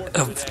editor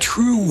of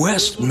True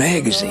West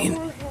magazine,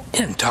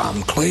 and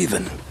Tom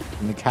Clavin.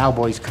 And the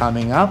cowboys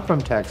coming up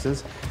from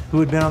Texas, who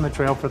had been on the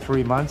trail for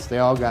 3 months, they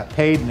all got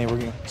paid and they were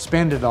going to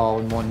spend it all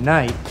in one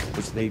night,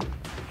 which they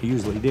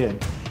usually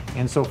did.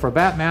 And so for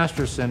Bat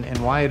Masterson and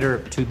Wyatt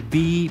Earp to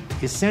be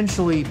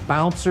essentially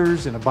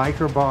bouncers in a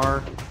biker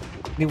bar,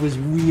 it was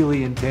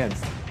really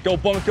intense. Go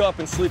bunk up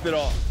and sleep it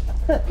off.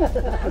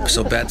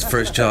 So Bat's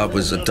first job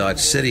was at Dodge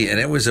City, and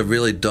it was a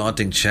really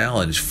daunting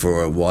challenge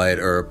for Wyatt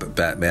Earp,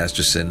 Bat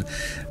Masterson,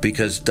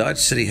 because Dodge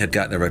City had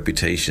gotten a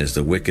reputation as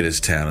the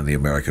wickedest town in the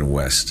American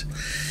West.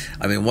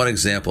 I mean, one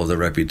example of the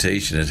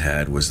reputation it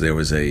had was there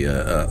was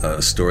a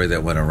story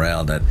that went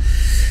around that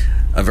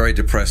a very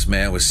depressed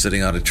man was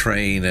sitting on a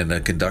train, and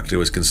a conductor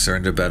was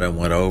concerned about him,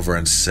 went over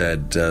and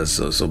said,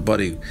 so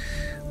buddy,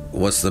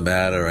 what's the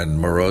matter? And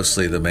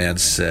morosely the man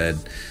said,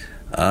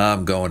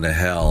 I'm going to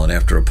hell. And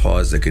after a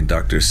pause, the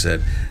conductor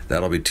said,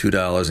 that'll be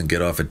 $2 and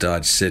get off at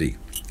Dodge City.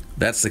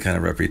 That's the kind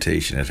of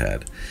reputation it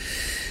had.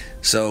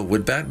 So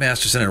with Bat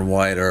Masterson and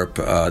Wyatt Earp,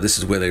 this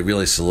is where they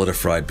really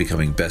solidified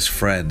becoming best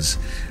friends.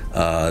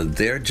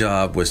 Their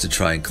job was to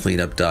try and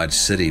clean up Dodge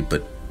City,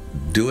 but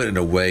do it in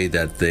a way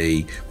that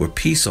they were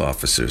peace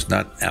officers,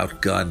 not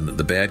outgun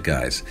the bad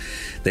guys.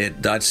 They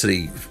had Dodge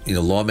City,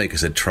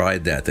 lawmakers had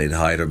tried that. They'd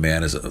hired a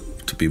man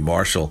to be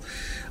Marshall,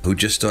 who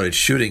just started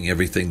shooting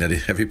everything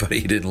that everybody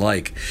he didn't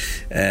like.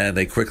 And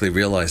they quickly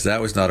realized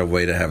that was not a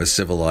way to have a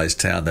civilized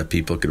town that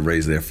people could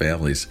raise their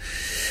families.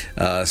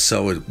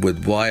 So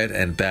with Wyatt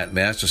and Bat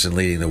Masterson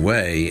leading the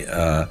way,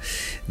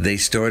 they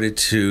started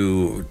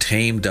to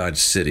tame Dodge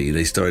City.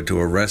 They started to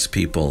arrest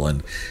people.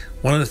 And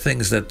one of the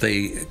things that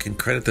they can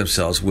credit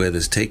themselves with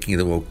is taking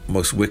the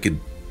most wicked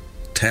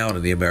town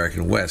in the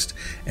American West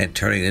and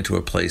turning it into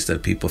a place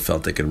that people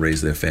felt they could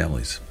raise their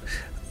families.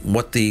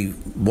 What the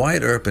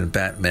Wyatt Earp and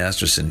Bat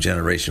Masterson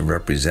generation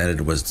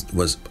represented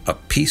was a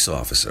peace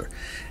officer,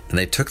 and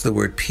they took the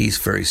word peace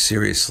very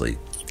seriously.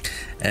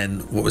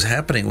 And what was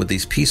happening with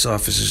these peace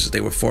officers,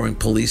 they were forming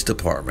police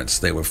departments.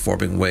 They were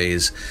forming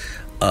ways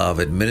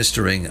of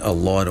administering a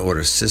law and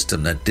order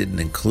system that didn't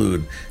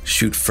include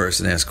shoot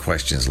first and ask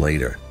questions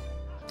later.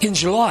 In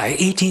July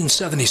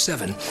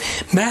 1877,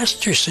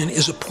 Masterson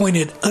is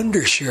appointed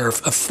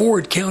undersheriff of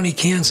Ford County,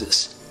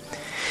 Kansas.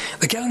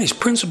 The county's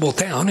principal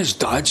town is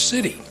Dodge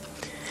City.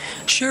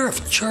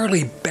 Sheriff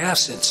Charlie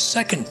Bassett's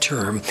second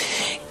term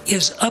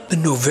is up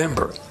in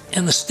November,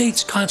 and the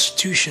state's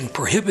constitution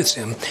prohibits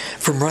him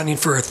from running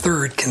for a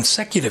third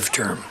consecutive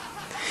term.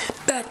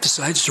 Bat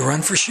decides to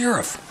run for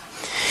sheriff.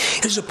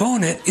 His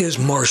opponent is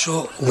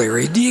Marshal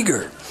Larry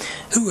Deeger,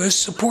 who is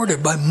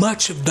supported by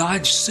much of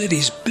Dodge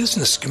City's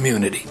business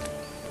community.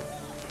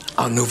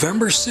 On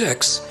November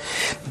 6,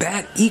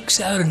 Bat ekes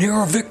out a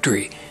narrow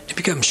victory to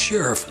become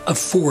sheriff of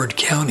Ford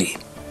County.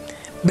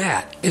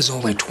 Bat is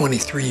only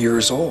 23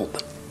 years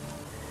old.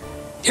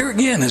 Here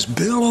again is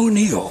Bill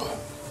O'Neill.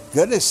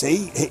 Goodness,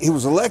 he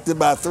was elected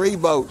by 3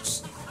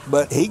 votes,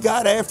 but he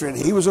got after it.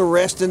 He was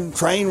arresting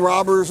train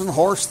robbers and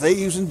horse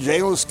thieves and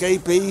jail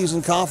escapees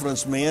and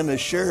confidence men.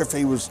 As sheriff,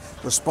 he was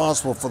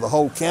responsible for the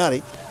whole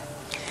county.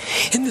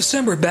 In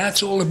December,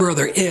 Bat's older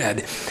brother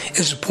Ed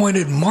is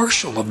appointed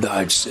Marshal of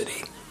Dodge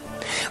City.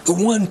 The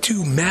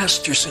 1-2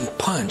 Masterson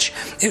punch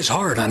is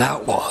hard on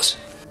outlaws.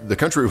 The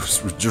country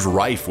was just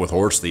rife with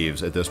horse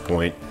thieves at this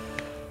point,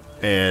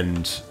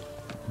 and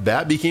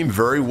Bat became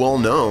very well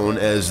known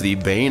as the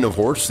bane of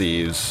horse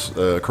thieves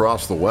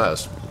across the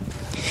West.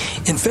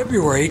 In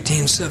February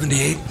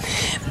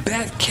 1878,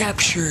 Bat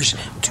captures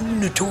 2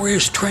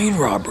 notorious train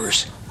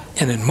robbers,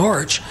 and in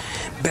March,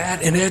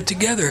 Bat and Ed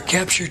together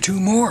capture 2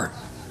 more.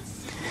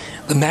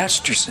 The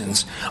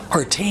Mastersons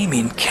are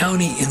taming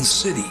county and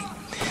city,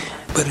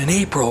 but in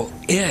April,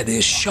 Ed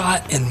is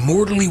shot and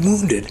mortally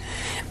wounded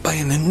by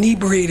an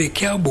inebriated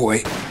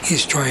cowboy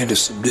he's trying to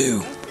subdue.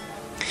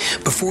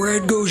 Before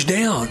Ed goes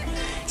down,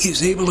 he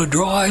is able to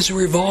draw his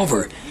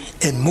revolver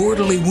and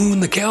mortally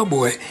wound the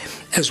cowboy,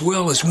 as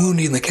well as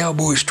wounding the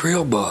cowboy's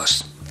trail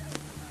boss.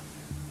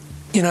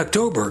 In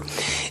October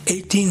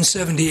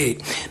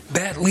 1878,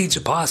 Bat leads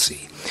a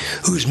posse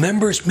whose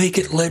members make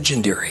it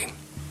legendary.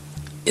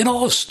 It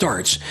all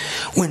starts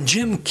when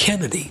Jim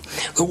Kennedy,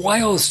 the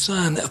wild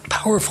son of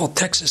powerful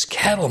Texas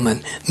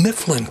cattleman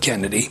Mifflin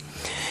Kennedy,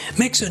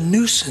 makes a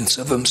nuisance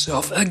of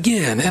himself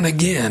again and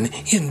again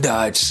in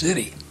Dodge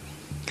City.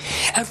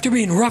 After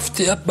being roughed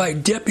up by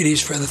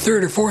deputies for the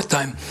 3rd or 4th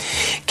time,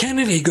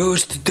 Kennedy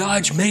goes to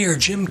Dodge Mayor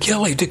Jim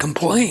Kelly to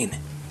complain.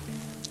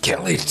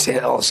 Kelly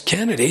tells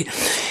Kennedy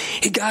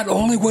he got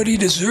only what he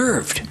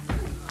deserved.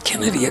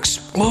 Kennedy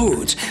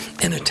explodes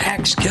and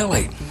attacks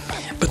Kelly,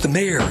 but the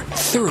mayor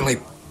thoroughly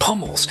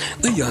pummels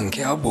the young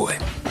cowboy.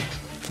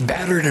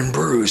 Battered and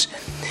bruised,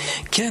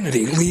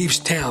 Kennedy leaves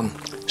town,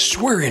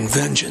 swearing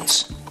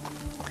vengeance.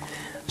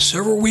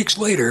 Several weeks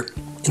later,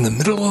 in the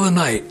middle of the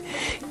night,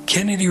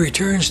 Kennedy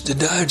returns to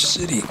Dodge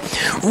City,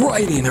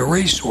 riding a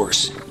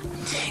racehorse.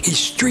 He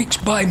streaks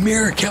by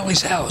Mayor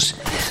Kelly's house,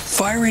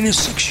 firing his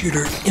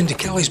 6-shooter into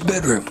Kelly's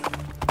bedroom,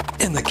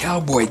 and the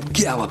cowboy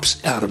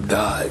gallops out of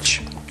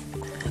Dodge.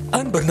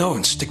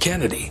 Unbeknownst to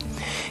Kennedy,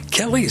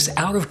 Kelly is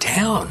out of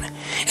town,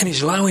 and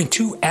he's allowing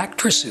 2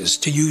 actresses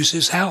to use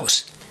his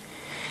house.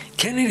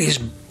 Kennedy's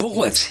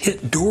bullets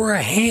hit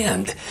Dora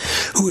Hand,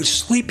 who is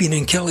sleeping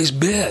in Kelly's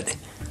bed.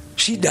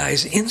 She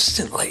dies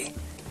instantly.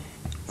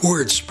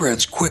 Word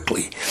spreads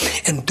quickly,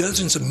 and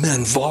dozens of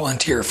men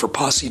volunteer for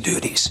posse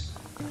duties.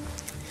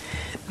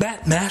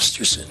 Bat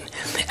Masterson,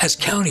 as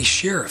county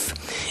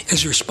sheriff,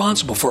 is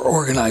responsible for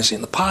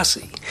organizing the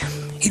posse.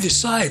 He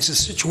decides the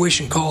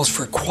situation calls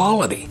for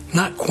quality,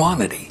 not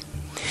quantity.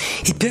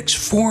 He picks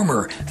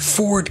former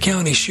Ford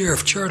County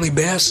Sheriff Charlie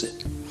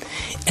Bassett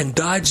and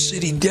Dodge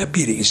City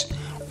deputies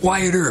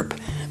Wyatt Earp,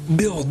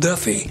 Bill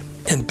Duffy,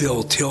 and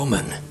Bill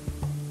Tillman.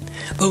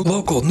 The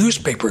local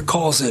newspaper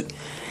calls it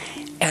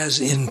as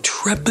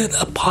intrepid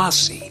a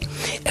posse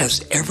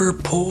as ever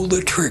pulled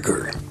a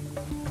trigger.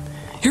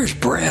 Here's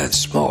Brad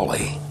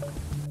Smalley.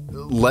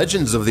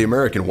 Legends of the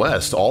American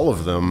West, all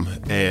of them,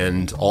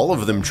 and all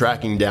of them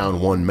tracking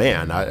down one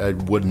man. I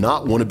would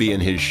not want to be in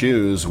his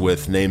shoes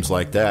with names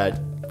like that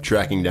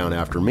tracking down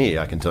after me,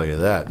 I can tell you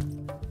that.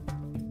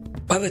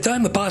 By the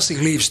time the posse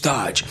leaves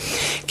Dodge,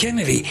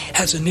 Kennedy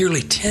has a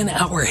nearly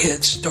 10-hour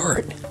head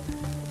start.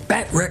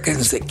 Bat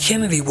reckons that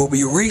Kennedy will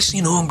be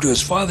racing home to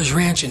his father's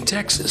ranch in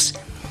Texas,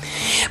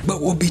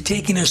 but will be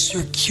taking a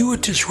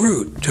circuitous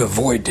route to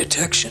avoid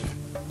detection.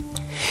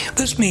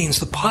 This means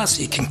the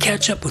posse can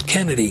catch up with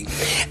Kennedy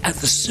at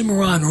the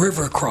Cimarron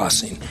River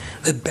crossing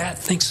that Bat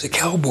thinks the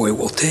cowboy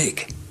will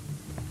take.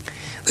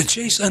 The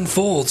chase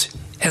unfolds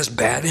as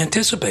Bat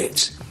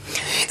anticipates,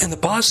 and the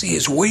posse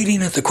is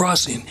waiting at the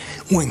crossing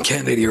when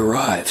Kennedy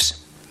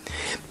arrives.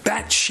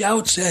 Bat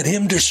shouts at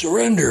him to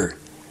surrender.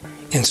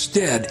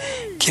 Instead,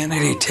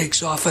 Kennedy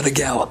takes off at a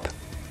gallop.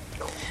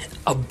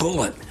 A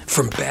bullet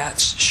from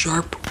Bat's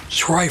sharp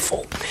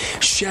rifle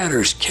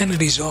shatters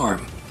Kennedy's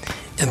arm,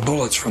 and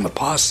bullets from the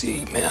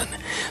posse men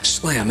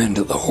slam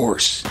into the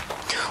horse.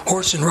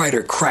 Horse and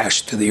rider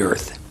crash to the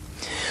earth.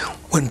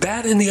 When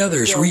Bat and the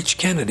others reach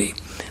Kennedy,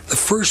 the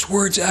first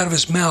words out of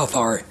his mouth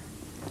are,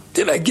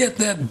 "Did I get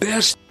that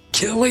best,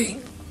 Killy?"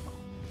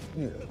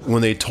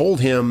 When they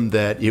told him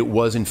that it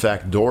was in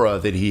fact Dora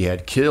that he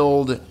had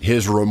killed,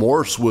 his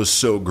remorse was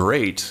so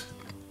great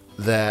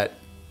that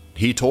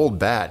he told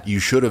Bat, "You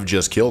should have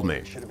just killed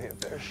me." Should have been a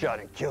better shot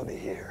and killed me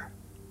here.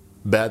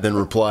 Bat then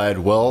replied,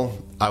 "Well,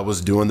 I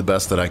was doing the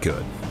best that I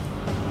could."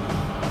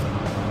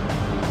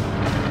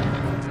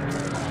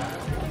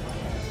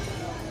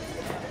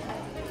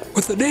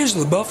 With the days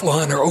of the buffalo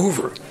hunt are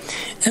over,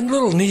 and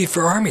little need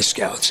for Army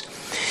Scouts,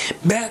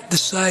 Bat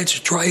decides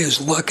to try his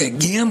luck at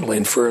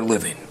gambling for a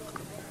living.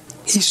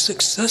 He's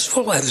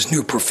successful at his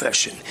new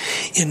profession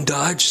in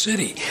Dodge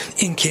City,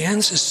 in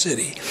Kansas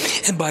City,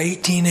 and by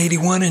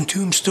 1881 in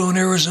Tombstone,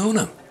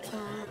 Arizona.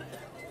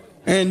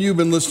 And you've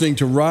been listening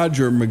to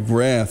Roger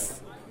McGrath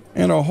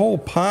and a whole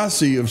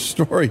posse of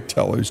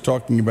storytellers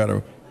talking about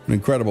an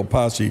incredible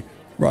posse.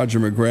 Roger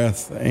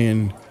McGrath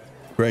and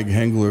Greg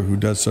Hengler, who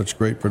does such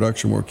great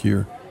production work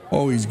here,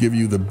 always give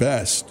you the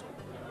best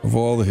of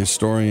all the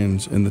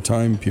historians in the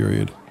time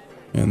period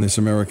and this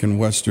American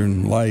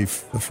Western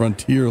life, the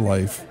frontier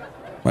life.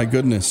 My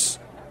goodness,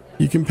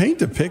 you can paint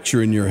a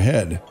picture in your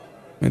head.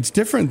 It's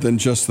different than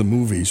just the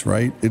movies,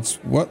 right? It's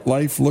what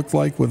life looked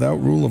like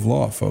without rule of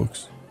law,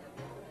 folks.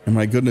 And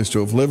my goodness, to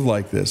have lived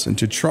like this and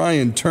to try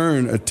and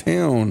turn a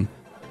town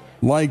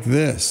like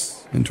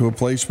this into a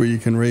place where you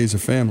can raise a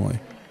family,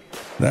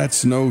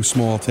 that's no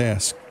small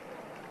task.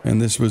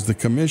 And this was the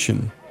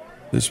commission.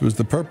 This was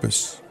the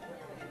purpose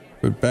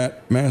for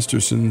Bat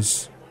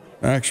Masterson's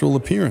actual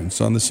appearance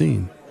on the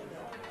scene,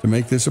 to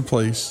make this a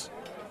place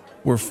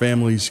where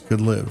families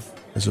could live,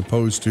 as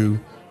opposed to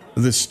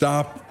the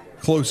stop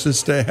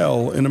closest to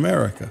hell in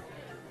America.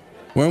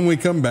 When we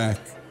come back,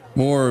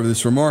 more of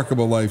this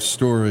remarkable life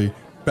story,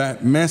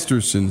 Bat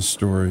Masterson's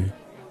story,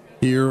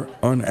 here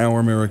on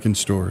Our American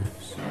Stories.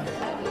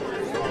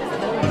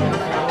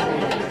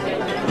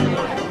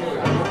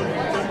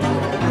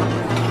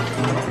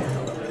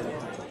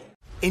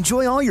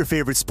 Enjoy all your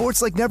favorite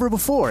sports like never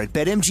before at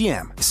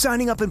BetMGM.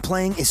 Signing up and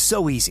playing is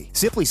so easy.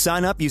 Simply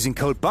sign up using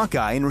code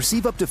Buckeye and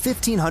receive up to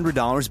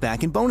 $1,500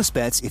 back in bonus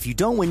bets if you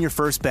don't win your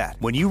first bet.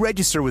 When you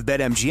register with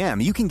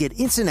BetMGM, you can get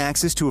instant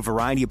access to a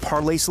variety of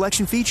parlay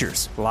selection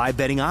features, live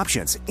betting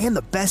options, and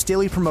the best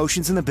daily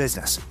promotions in the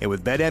business. And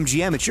with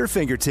BetMGM at your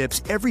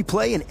fingertips, every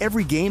play and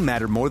every game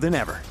matter more than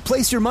ever.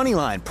 Place your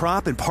moneyline,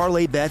 prop, and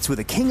parlay bets with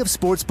the king of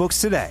sportsbooks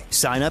today.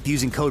 Sign up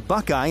using code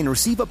Buckeye and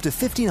receive up to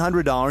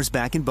 $1,500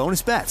 back in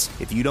bonus bets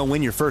if you don't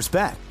win your first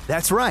bet.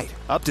 That's right,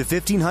 up to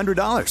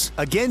 $1,500.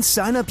 Again,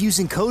 sign up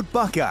using code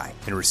Buckeye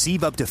and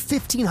receive up to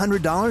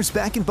 $1,500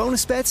 back in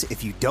bonus bets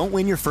if you don't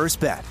win your first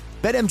bet.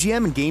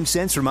 BetMGM and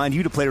GameSense remind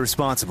you to play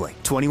responsibly.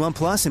 21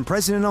 plus and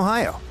present in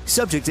Ohio.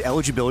 Subject to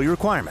eligibility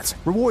requirements.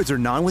 Rewards are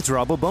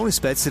non-withdrawable bonus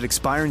bets that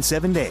expire in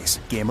 7 days.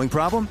 Gambling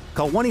problem?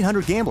 Call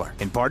 1-800-GAMBLER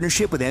in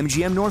partnership with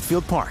MGM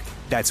Northfield Park.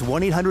 That's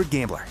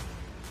 1-800-GAMBLER.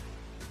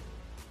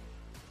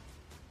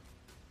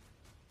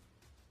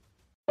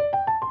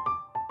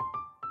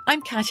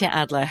 I'm Katya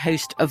Adler,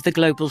 host of The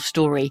Global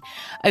Story.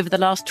 Over the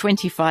last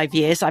 25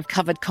 years, I've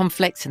covered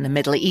conflicts in the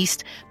Middle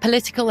East,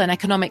 political and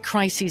economic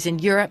crises in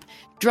Europe,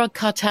 drug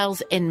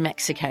cartels in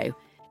Mexico.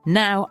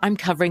 Now I'm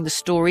covering the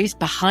stories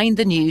behind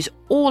the news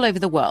all over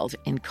the world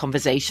in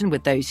conversation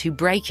with those who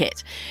break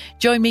it.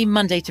 Join me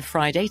Monday to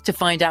Friday to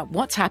find out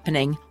what's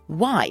happening,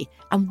 why,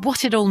 and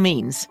what it all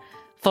means.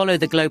 Follow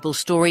The Global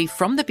Story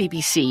from the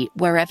BBC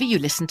wherever you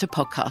listen to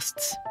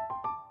podcasts.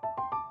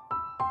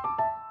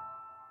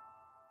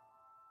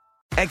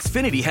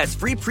 Xfinity has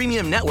free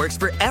premium networks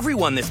for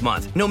everyone this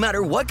month, no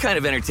matter what kind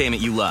of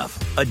entertainment you love.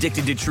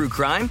 Addicted to true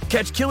crime?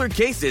 Catch killer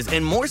cases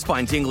and more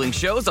spine-tingling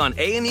shows on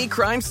A&E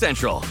Crime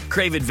Central.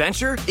 Crave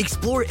adventure?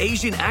 Explore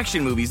Asian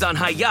action movies on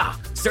Hi-YAH.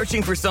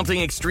 Searching for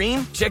something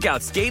extreme? Check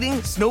out skating,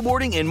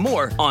 snowboarding, and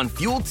more on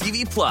Fuel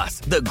TV Plus,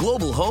 the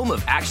global home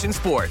of action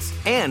sports.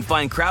 And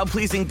find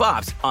crowd-pleasing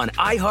bops on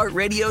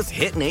iHeartRadio's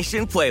Hit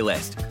Nation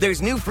playlist.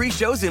 There's new free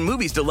shows and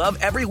movies to love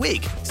every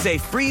week. Say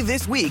free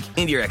this week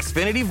in your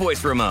Xfinity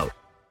voice remote.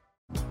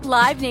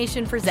 Live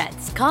Nation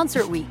presents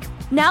Concert Week.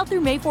 Now through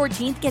May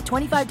 14th, get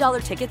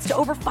 $25 tickets to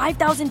over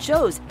 5,000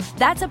 shows.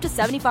 That's up to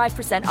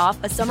 75% off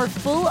a summer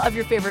full of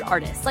your favorite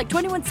artists like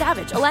 21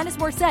 Savage, Alanis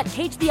Morissette,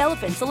 Cage the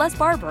Elephant, Celeste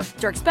Barber,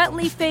 Dierks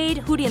Bentley, Fade,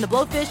 Hootie and the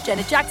Blowfish,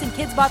 Janet Jackson,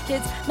 Kids Bop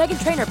Kids,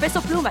 Meghan Trainor, Peso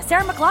Pluma,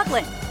 Sarah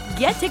McLachlan.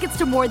 Get tickets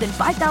to more than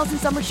 5,000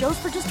 summer shows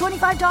for just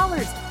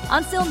 $25.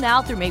 On sale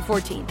now through May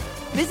 14th.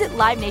 Visit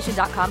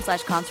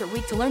LiveNation.com/Concert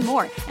Week to learn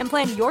more and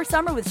plan your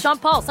summer with Sean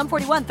Paul, Sum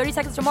 41, 30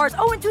 Seconds to Mars,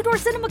 and Two Door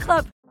Cinema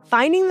Club.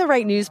 Finding the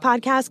right news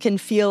podcast can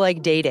feel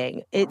like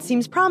dating. It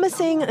seems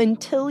promising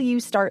until you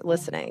start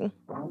listening.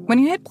 When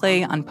you hit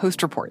play on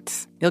Post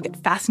Reports, you'll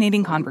get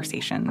fascinating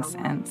conversations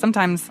and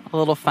sometimes a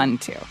little fun,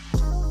 too.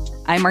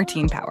 I'm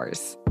Martine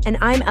Powers. And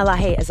I'm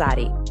Elahe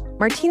Azadi.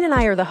 Martine and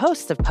I are the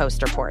hosts of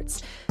Post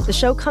Reports. The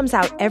show comes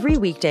out every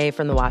weekday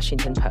from The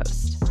Washington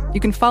Post. You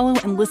can follow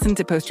and listen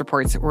to Post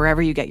Reports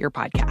wherever you get your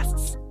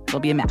podcasts. It'll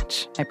be a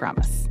match, I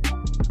promise.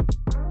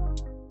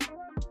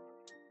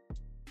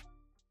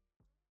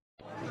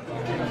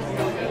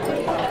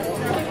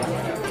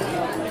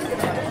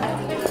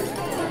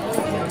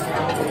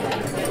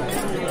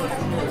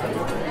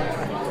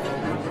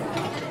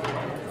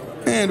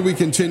 And we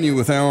continue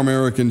with Our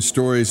American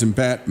Stories and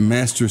Bat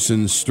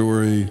Masterson's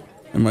story.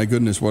 And my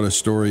goodness, what a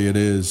story it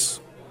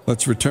is.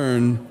 Let's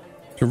return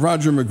to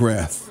Roger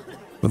McGrath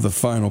for the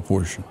final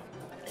portion.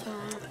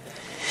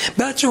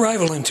 Bat's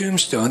arrival in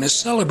Tombstone is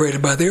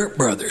celebrated by the Earp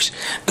brothers,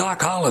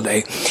 Doc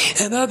Holliday,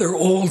 and other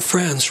old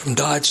friends from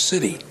Dodge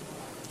City.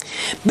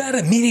 Bat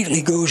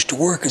immediately goes to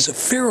work as a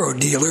faro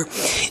dealer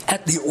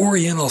at the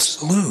Oriental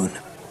Saloon.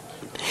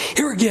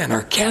 Here again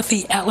are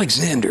Kathy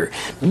Alexander,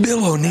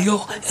 Bill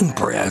O'Neill, and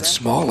Brad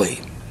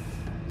Smalley.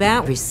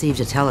 Bat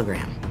received a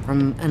telegram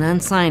from an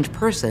unsigned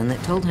person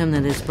that told him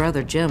that his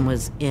brother Jim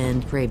was in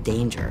grave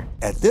danger.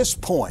 At this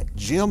point,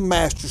 Jim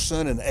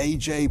Masterson and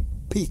A.J.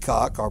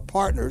 Peacock are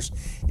partners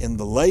in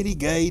the Lady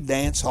Gay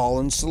Dance Hall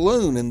and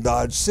Saloon in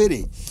Dodge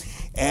City.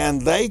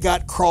 And they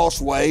got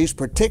crossways,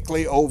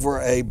 particularly over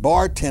a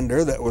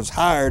bartender that was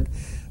hired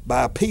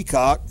by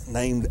Peacock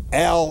named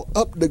Al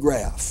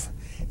Updegraff.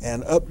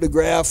 And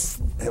Updegraff,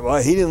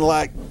 well, he didn't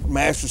like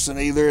Masterson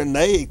either, and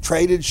they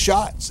traded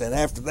shots. And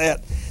after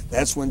that,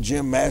 that's when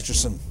Jim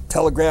Masterson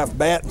telegraphed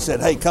Bat and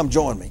said, "Hey, come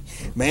join me.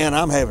 Man,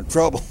 I'm having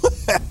trouble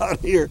out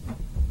here."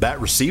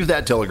 Bat received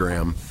that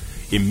telegram,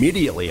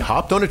 immediately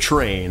hopped on a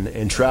train,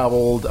 and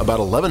traveled about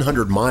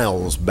 1,100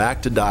 miles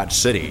back to Dodge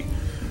City.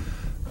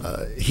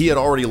 He had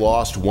already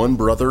lost one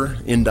brother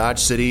in Dodge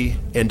City,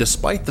 and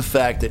despite the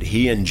fact that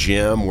he and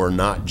Jim were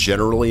not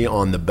generally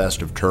on the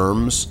best of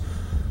terms,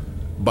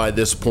 by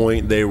this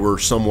point they were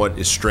somewhat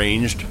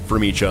estranged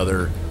from each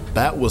other.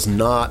 Bat was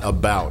not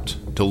about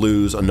to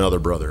lose another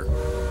brother.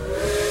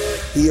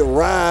 He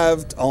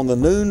arrived on the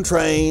noon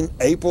train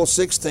April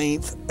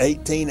 16th,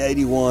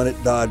 1881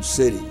 at Dodge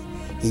City.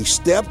 He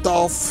stepped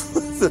off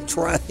the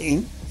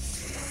train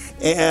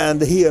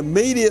and he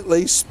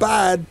immediately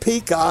spied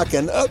Peacock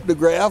and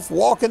Updegraff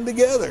walking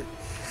together.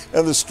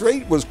 And the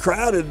street was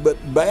crowded, but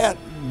Bat,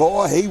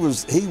 boy, he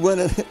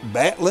went in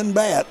battling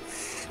Bat.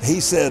 He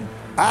said,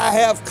 "I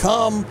have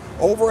come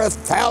over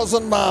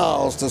 1,000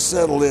 miles to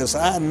settle this.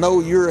 I know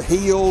you're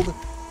healed.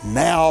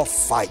 Now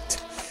fight."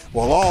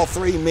 Well, all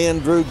three men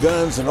drew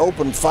guns and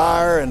opened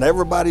fire, and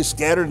everybody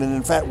scattered, and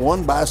in fact,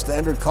 one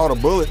bystander caught a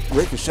bullet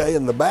ricochet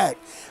in the back.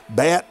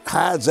 Bat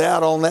hides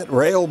out on that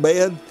rail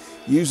bed,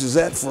 uses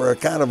that for a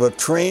kind of a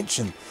trench,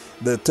 and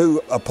the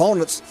two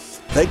opponents,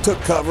 they took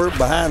cover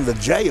behind the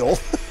jail.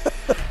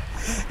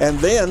 And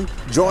then,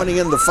 joining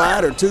in the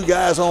fight are two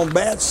guys on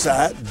Bat's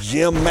side,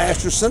 Jim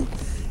Masterson,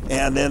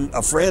 and then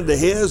a friend of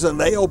his, and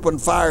they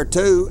opened fire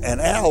too,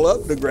 and Al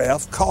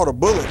Updegraff caught a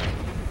bullet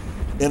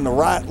in the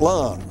right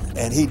lung.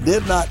 And he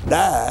did not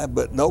die,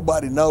 but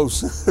nobody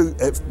knows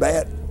if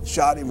Bat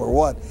shot him or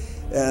what.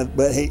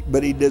 But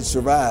he did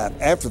survive.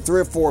 After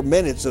 3 or 4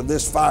 minutes of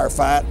this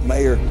firefight,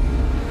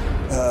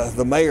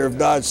 the mayor of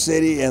Dodge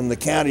City and the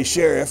county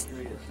sheriff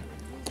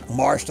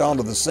marched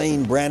onto the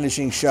scene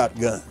brandishing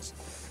shotguns.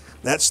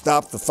 That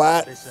stopped the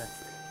fight.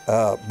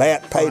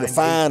 Bat paid a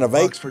fine of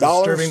 $8 for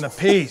disturbing the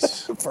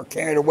peace for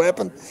carrying a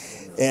weapon,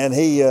 and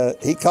he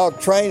caught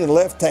a train and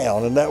left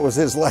town, and that was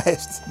his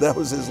last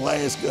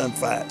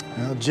gunfight.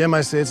 Well, Jim, I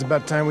say it's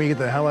about time we get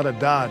the hell out of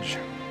Dodge.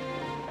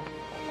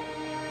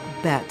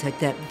 Bat took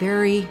that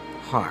very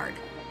hard.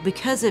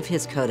 Because of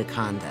his code of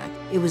conduct,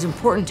 it was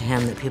important to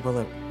him that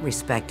people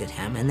respected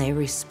him, and they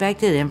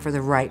respected him for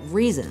the right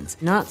reasons.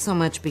 Not so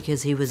much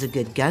because he was a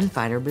good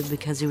gunfighter, but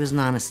because he was an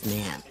honest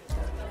man.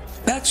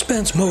 Bat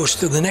spends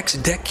most of the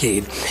next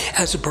decade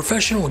as a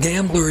professional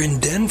gambler in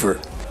Denver.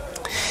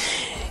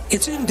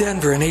 It's in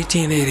Denver in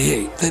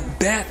 1888 that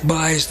Bat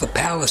buys the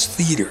Palace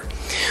Theater,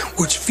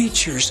 which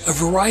features a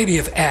variety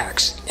of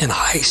acts in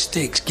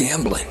high-stakes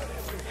gambling.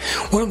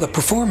 One of the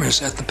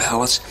performers at the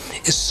Palace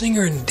is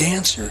singer and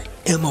dancer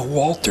Emma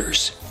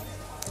Walters.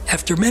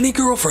 After many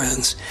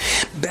girlfriends,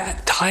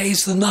 Bat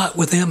ties the knot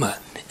with Emma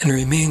and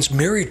remains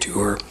married to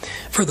her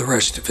for the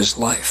rest of his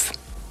life.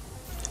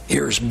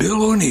 Here's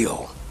Bill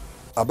O'Neill.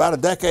 About a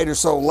decade or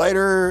so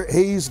later,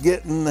 he's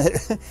getting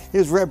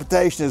his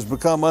reputation has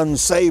become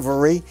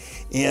unsavory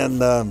in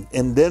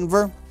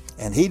Denver,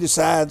 and he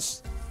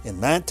decides in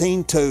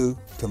 1902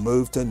 to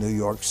move to New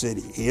York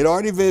City. He had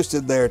already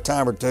visited there a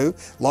time or two,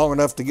 long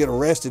enough to get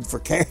arrested for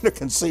carrying a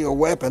concealed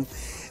weapon.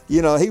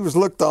 You know, he was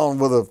looked on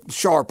with a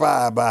sharp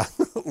eye by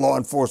law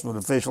enforcement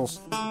officials.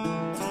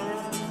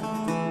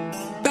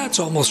 Bat Bat's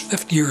almost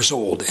 50 years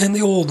old, and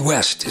the Old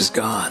West is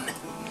gone.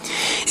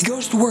 He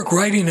goes to work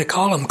writing a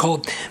column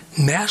called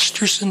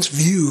Masterson's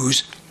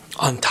Views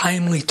on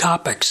Timely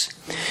Topics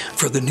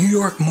for the New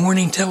York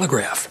Morning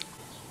Telegraph.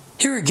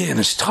 Here again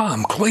is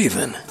Tom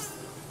Clavin.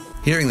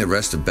 Hearing the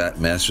rest of Bat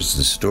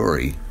Masterson's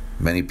story,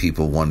 many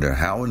people wonder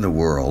how in the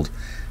world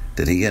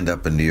did he end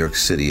up in New York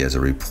City as a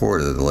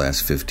reporter the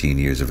last 15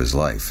 years of his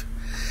life.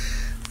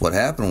 What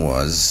happened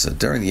was,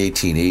 during the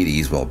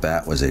 1880s, while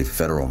Bat was a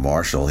federal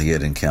marshal, he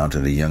had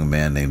encountered a young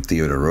man named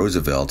Theodore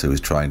Roosevelt who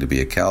was trying to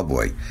be a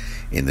cowboy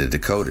in the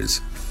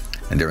Dakotas.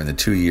 And during the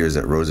 2 years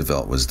that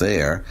Roosevelt was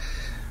there,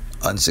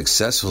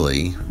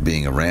 unsuccessfully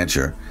being a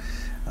rancher,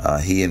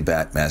 he and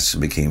Bat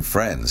Masterson became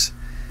friends.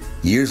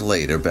 Years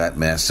later, Bat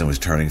Masterson was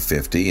turning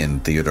 50,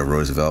 and Theodore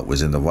Roosevelt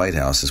was in the White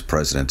House as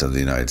President of the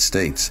United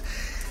States.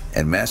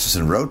 And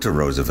Masterson wrote to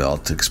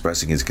Roosevelt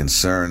expressing his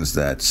concerns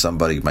that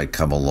somebody might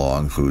come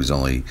along who's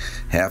only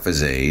half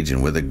his age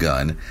and with a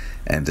gun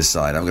and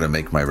decide, I'm going to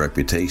make my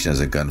reputation as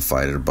a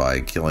gunfighter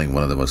by killing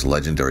one of the most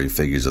legendary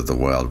figures of the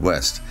Wild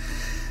West.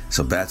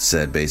 So Bat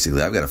said,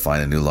 basically, I've got to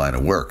find a new line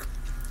of work.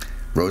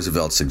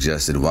 Roosevelt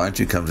suggested, why don't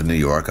you come to New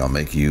York? I'll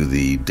make you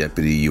the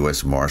Deputy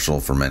U.S. Marshal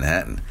for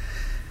Manhattan.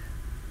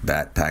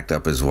 Bat packed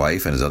up his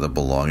wife and his other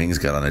belongings,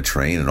 got on a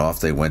train, and off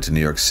they went to New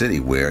York City,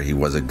 where he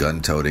was a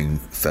gun-toting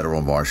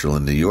federal marshal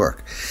in New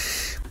York.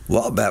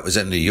 While Bat was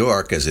in New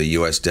York as a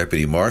U.S.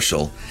 Deputy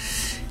Marshal,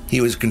 he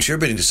was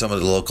contributing to some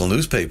of the local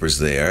newspapers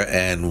there,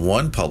 and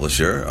one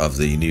publisher of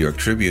the New York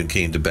Tribune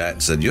came to Bat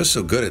and said, you're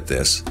so good at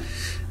this,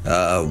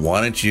 why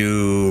don't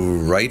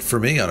you write for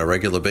me on a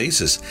regular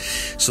basis?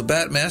 So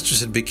Bat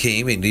Masterson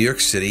became a New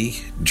York City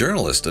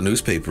journalist, a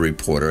newspaper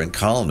reporter and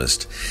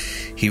columnist.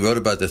 He wrote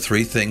about the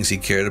three things he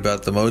cared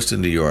about the most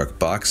in New York: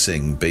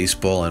 boxing,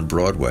 baseball, and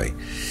Broadway.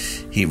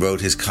 He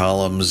wrote his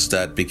columns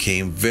that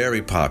became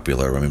very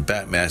popular. I mean,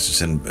 Bat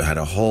Masterson had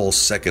a whole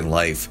second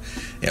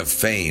life of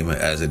fame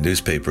as a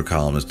newspaper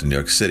columnist in New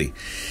York City.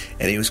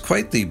 And he was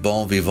quite the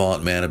bon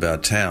vivant man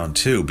about town,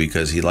 too,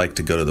 because he liked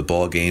to go to the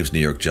ball games, New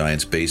York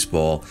Giants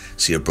baseball,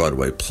 see a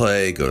Broadway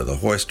play, go to the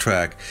horse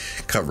track,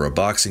 cover a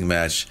boxing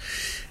match.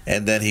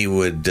 And then he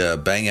would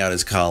bang out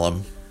his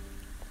column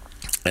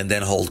and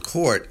then hold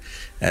court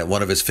at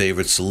one of his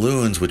favorite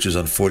saloons, which was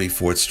on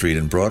 44th Street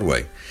and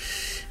Broadway.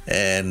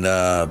 And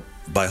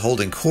by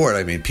holding court,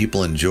 I mean,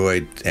 people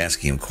enjoyed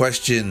asking him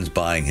questions,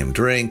 buying him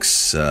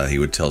drinks. He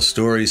would tell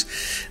stories.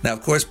 Now,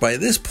 of course, by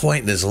this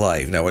point in his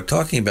life, now we're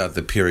talking about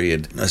the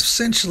period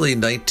essentially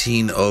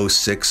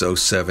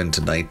 1906-07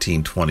 to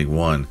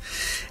 1921.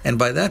 And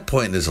by that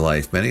point in his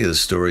life, many of the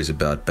stories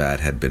about Bat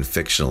had been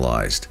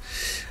fictionalized,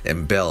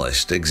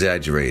 embellished,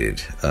 exaggerated.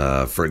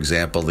 For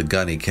example, the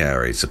gun he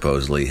carried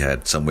supposedly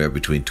had somewhere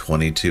between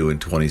 22 and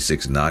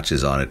 26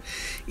 notches on it,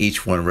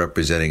 each one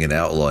representing an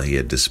outlaw he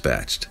had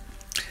dispatched.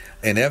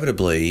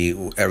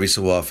 Inevitably, every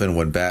so often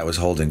when Bat was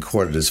holding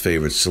court at his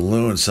favorite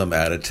saloon, some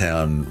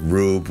out-of-town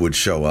rube would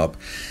show up.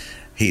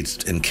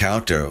 He'd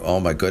encounter, oh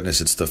my goodness,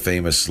 it's the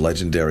famous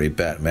legendary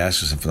Bat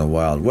Masterson from the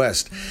Wild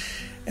West.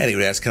 And he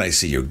would ask, can I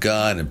see your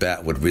gun? And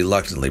Bat would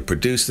reluctantly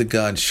produce the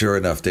gun. Sure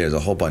enough, there's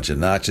a whole bunch of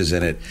notches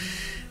in it.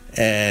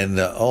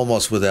 And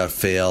almost without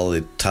fail,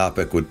 the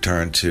topic would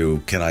turn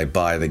to, can I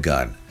buy the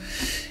gun?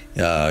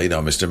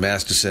 Mr.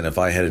 Masterson, if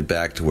I headed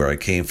back to where I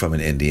came from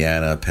in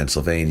Indiana,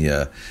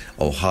 Pennsylvania,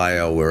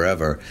 Ohio,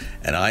 wherever,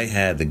 and I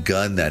had the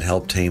gun that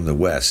helped tame the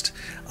West,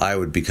 I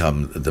would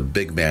become the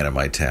big man in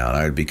my town.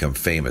 I would become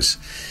famous.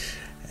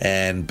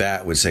 And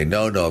Bat would say,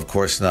 no, of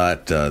course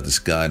not. This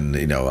gun,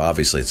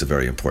 obviously it's a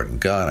very important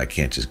gun. I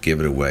can't just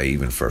give it away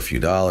even for a few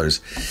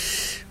dollars.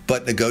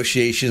 But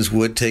negotiations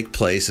would take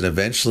place, and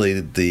eventually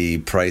the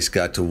price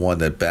got to one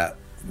that Bat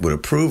would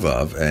approve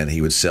of, and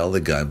he would sell the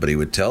gun, but he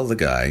would tell the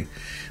guy,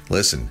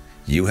 listen,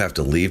 you have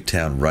to leave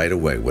town right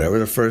away. Wherever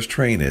the first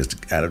train is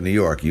out of New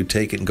York, you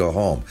take it and go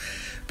home,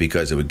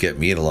 because it would get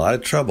me in a lot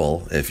of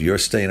trouble if you're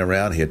staying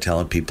around here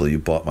telling people you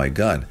bought my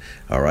gun.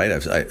 All right,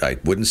 I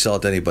wouldn't sell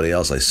it to anybody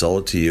else. I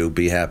sold it to you.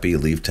 Be happy,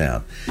 leave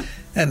town.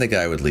 And the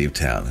guy would leave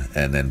town.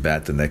 And then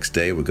Bat the next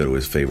day would go to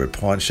his favorite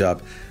pawn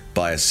shop,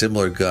 buy a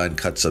similar gun,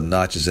 cut some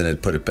notches in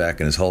it, put it back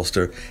in his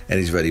holster, and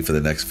he's ready for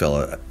the next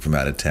fella from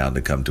out of town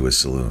to come to his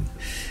saloon.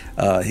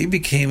 He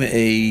became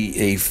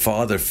a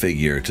father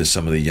figure to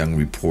some of the young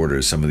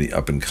reporters, some of the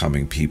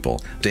up-and-coming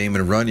people.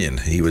 Damon Runyon,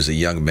 he was a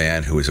young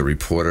man who was a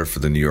reporter for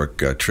the New York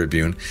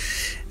Tribune,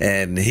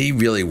 and he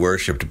really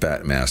worshipped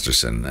Bat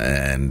Masterson.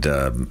 And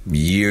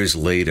years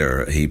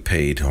later, he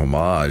paid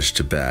homage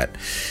to Bat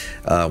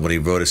when he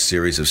wrote a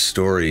series of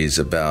stories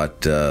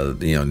about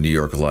New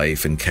York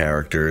life and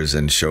characters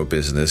and show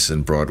business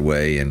and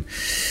Broadway and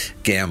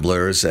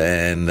gamblers,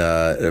 and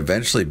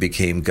eventually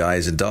became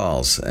Guys and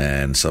Dolls.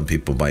 And some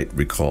people might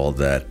recall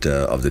that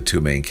of the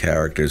two main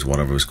characters, one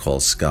of them was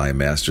called Sky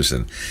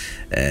Masterson,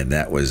 and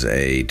that was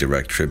a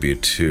direct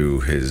tribute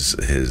to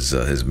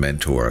his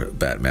mentor,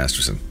 Bat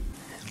Masterson.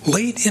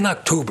 Late in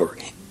October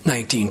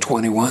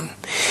 1921,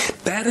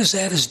 Bat is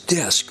at his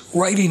desk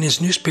writing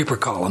his newspaper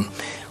column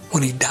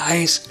when he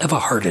dies of a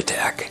heart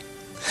attack.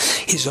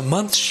 He's a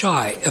month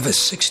shy of his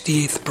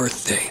 68th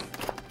birthday.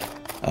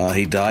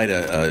 He died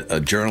a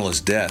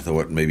journalist's death, or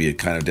what maybe a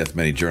kind of death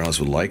many journalists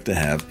would like to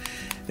have.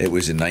 It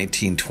was in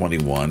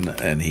 1921,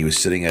 and he was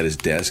sitting at his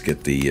desk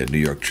at the New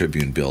York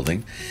Tribune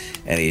building,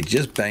 and he had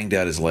just banged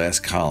out his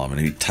last column,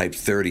 and he typed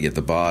 30 at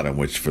the bottom,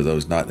 which for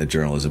those not in the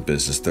journalism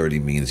business, 30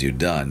 means you're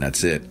done.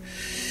 That's it.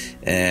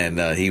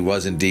 And he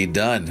was indeed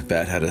done.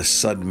 Bat had a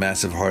sudden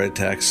massive heart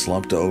attack,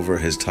 slumped over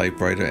his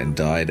typewriter, and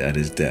died at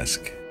his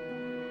desk.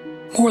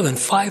 More than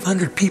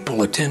 500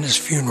 people attend his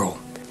funeral.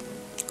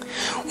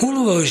 One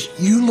of those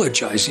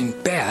eulogizing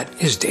Bat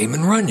is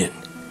Damon Runyon,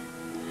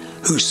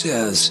 who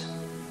says,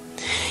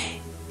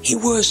 "He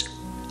was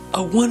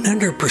a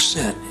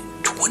 100%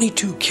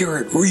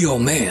 22-karat real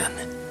man.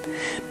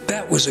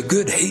 Bat was a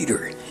good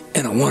hater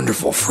and a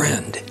wonderful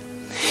friend.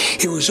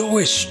 He was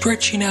always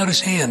stretching out his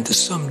hand to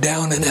some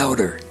down and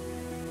outer,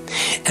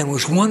 and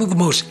was one of the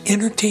most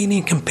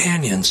entertaining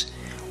companions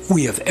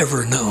we have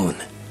ever known.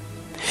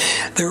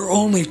 There are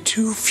only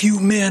too few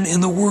men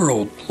in the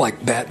world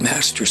like Bat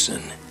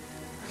Masterson,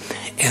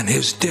 and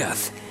his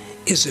death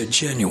is a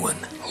genuine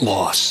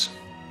loss."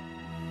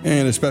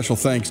 And a special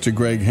thanks to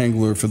Greg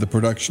Hengler for the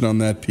production on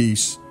that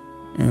piece.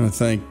 And a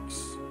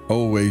thanks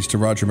always to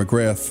Roger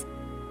McGrath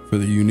for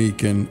the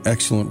unique and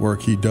excellent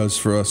work he does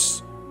for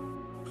us.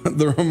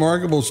 The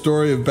remarkable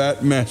story of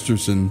Bat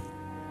Masterson,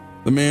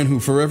 the man who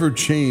forever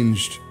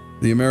changed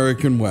the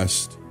American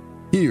West,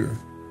 here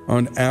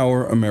on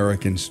Our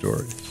American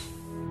Stories.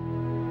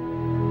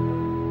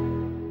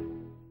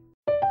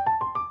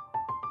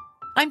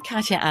 I'm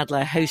Katya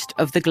Adler, host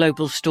of The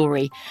Global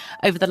Story.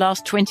 Over the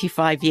last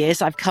 25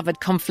 years, I've covered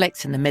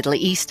conflicts in the Middle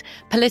East,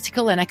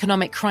 political and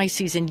economic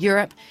crises in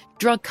Europe,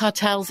 drug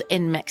cartels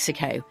in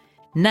Mexico.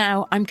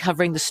 Now I'm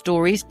covering the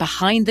stories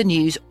behind the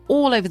news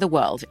all over the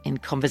world in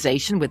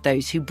conversation with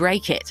those who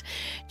break it.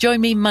 Join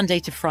me Monday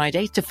to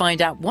Friday to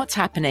find out what's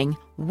happening,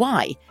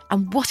 why,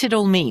 and what it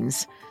all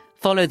means.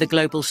 Follow The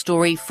Global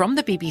Story from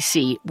the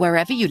BBC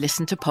wherever you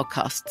listen to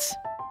podcasts.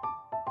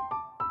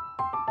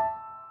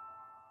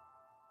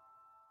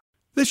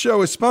 This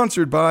show is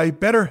sponsored by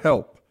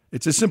BetterHelp.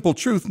 It's a simple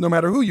truth, no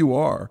matter who you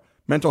are.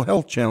 Mental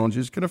health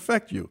challenges can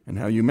affect you, and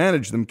how you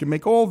manage them can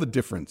make all the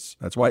difference.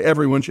 That's why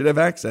everyone should have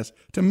access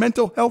to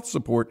mental health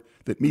support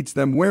that meets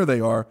them where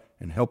they are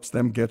and helps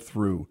them get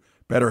through.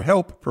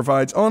 BetterHelp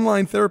provides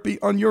online therapy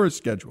on your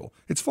schedule.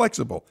 It's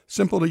flexible,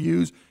 simple to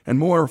use, and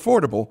more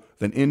affordable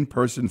than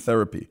in-person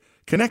therapy.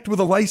 Connect with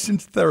a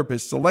licensed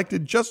therapist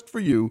selected just for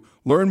you.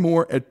 Learn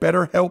more at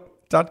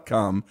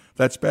BetterHelp.com.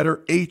 That's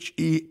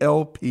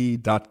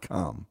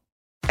BetterHelp.com.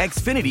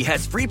 Xfinity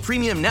has free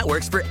premium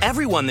networks for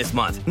everyone this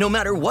month, no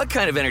matter what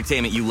kind of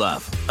entertainment you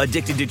love.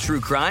 Addicted to true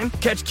crime?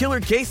 Catch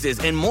killer cases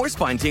and more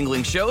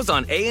spine-tingling shows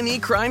on A&E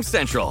Crime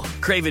Central.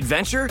 Crave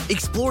adventure?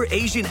 Explore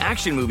Asian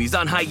action movies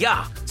on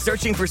Hi-YAH.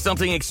 Searching for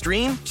something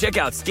extreme? Check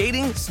out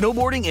skating,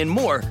 snowboarding, and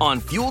more on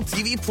Fuel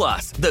TV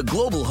Plus, the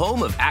global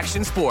home of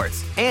action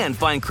sports. And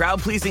find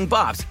crowd-pleasing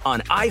bops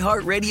on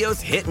iHeartRadio's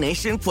Hit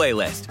Nation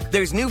playlist.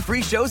 There's new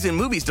free shows and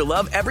movies to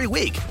love every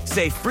week.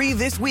 Say free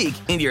this week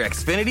in your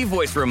Xfinity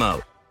voice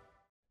remote.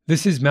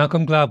 This is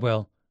Malcolm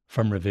Gladwell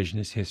from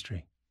Revisionist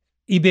History.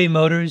 eBay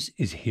Motors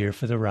is here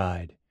for the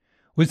ride.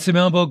 With some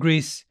elbow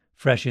grease,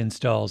 fresh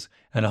installs,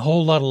 and a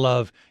whole lot of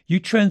love, you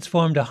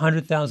transformed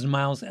 100,000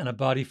 miles and a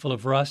body full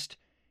of rust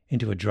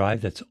into a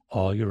drive that's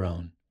all your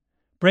own.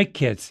 Brake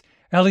kits,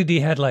 LED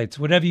headlights,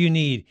 whatever you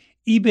need,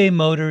 eBay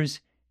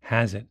Motors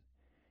has it.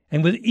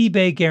 And with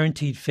eBay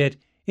Guaranteed Fit,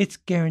 it's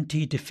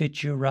guaranteed to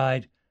fit your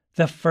ride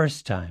the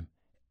first time,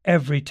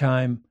 every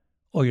time,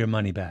 or your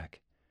money back.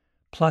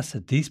 Plus,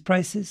 at these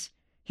prices,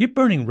 you're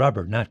burning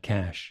rubber, not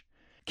cash.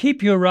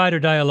 Keep your ride or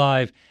die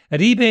alive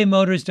at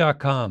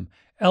ebaymotors.com.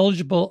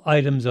 Eligible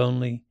items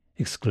only.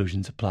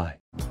 Exclusions apply.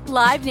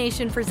 Live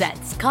Nation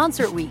presents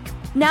Concert Week.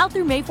 Now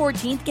through May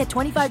 14th, get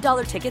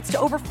 $25 tickets to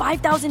over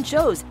 5,000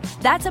 shows.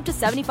 That's up to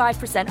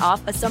 75%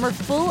 off a summer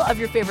full of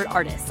your favorite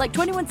artists like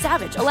 21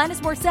 Savage, Alanis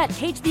Morissette,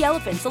 Cage the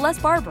Elephant,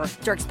 Celeste Barber,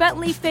 Dierks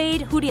Bentley,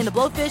 Fade, Hootie and the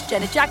Blowfish,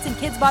 Janet Jackson,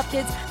 Kidz Bop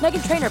Kids,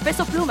 Meghan Trainor,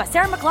 Bissell Pluma,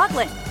 Sarah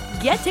McLachlan.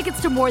 Get tickets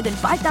to more than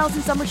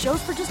 5,000 summer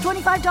shows for just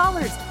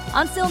 $25.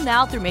 Until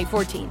now through May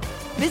 14th.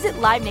 Visit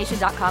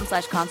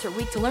LiveNation.com/Concert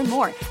Week to learn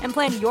more and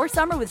plan your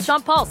summer with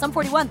Sean Paul, Sum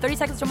 41, 30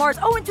 Seconds to Mars,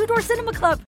 and Two Door Cinema Club.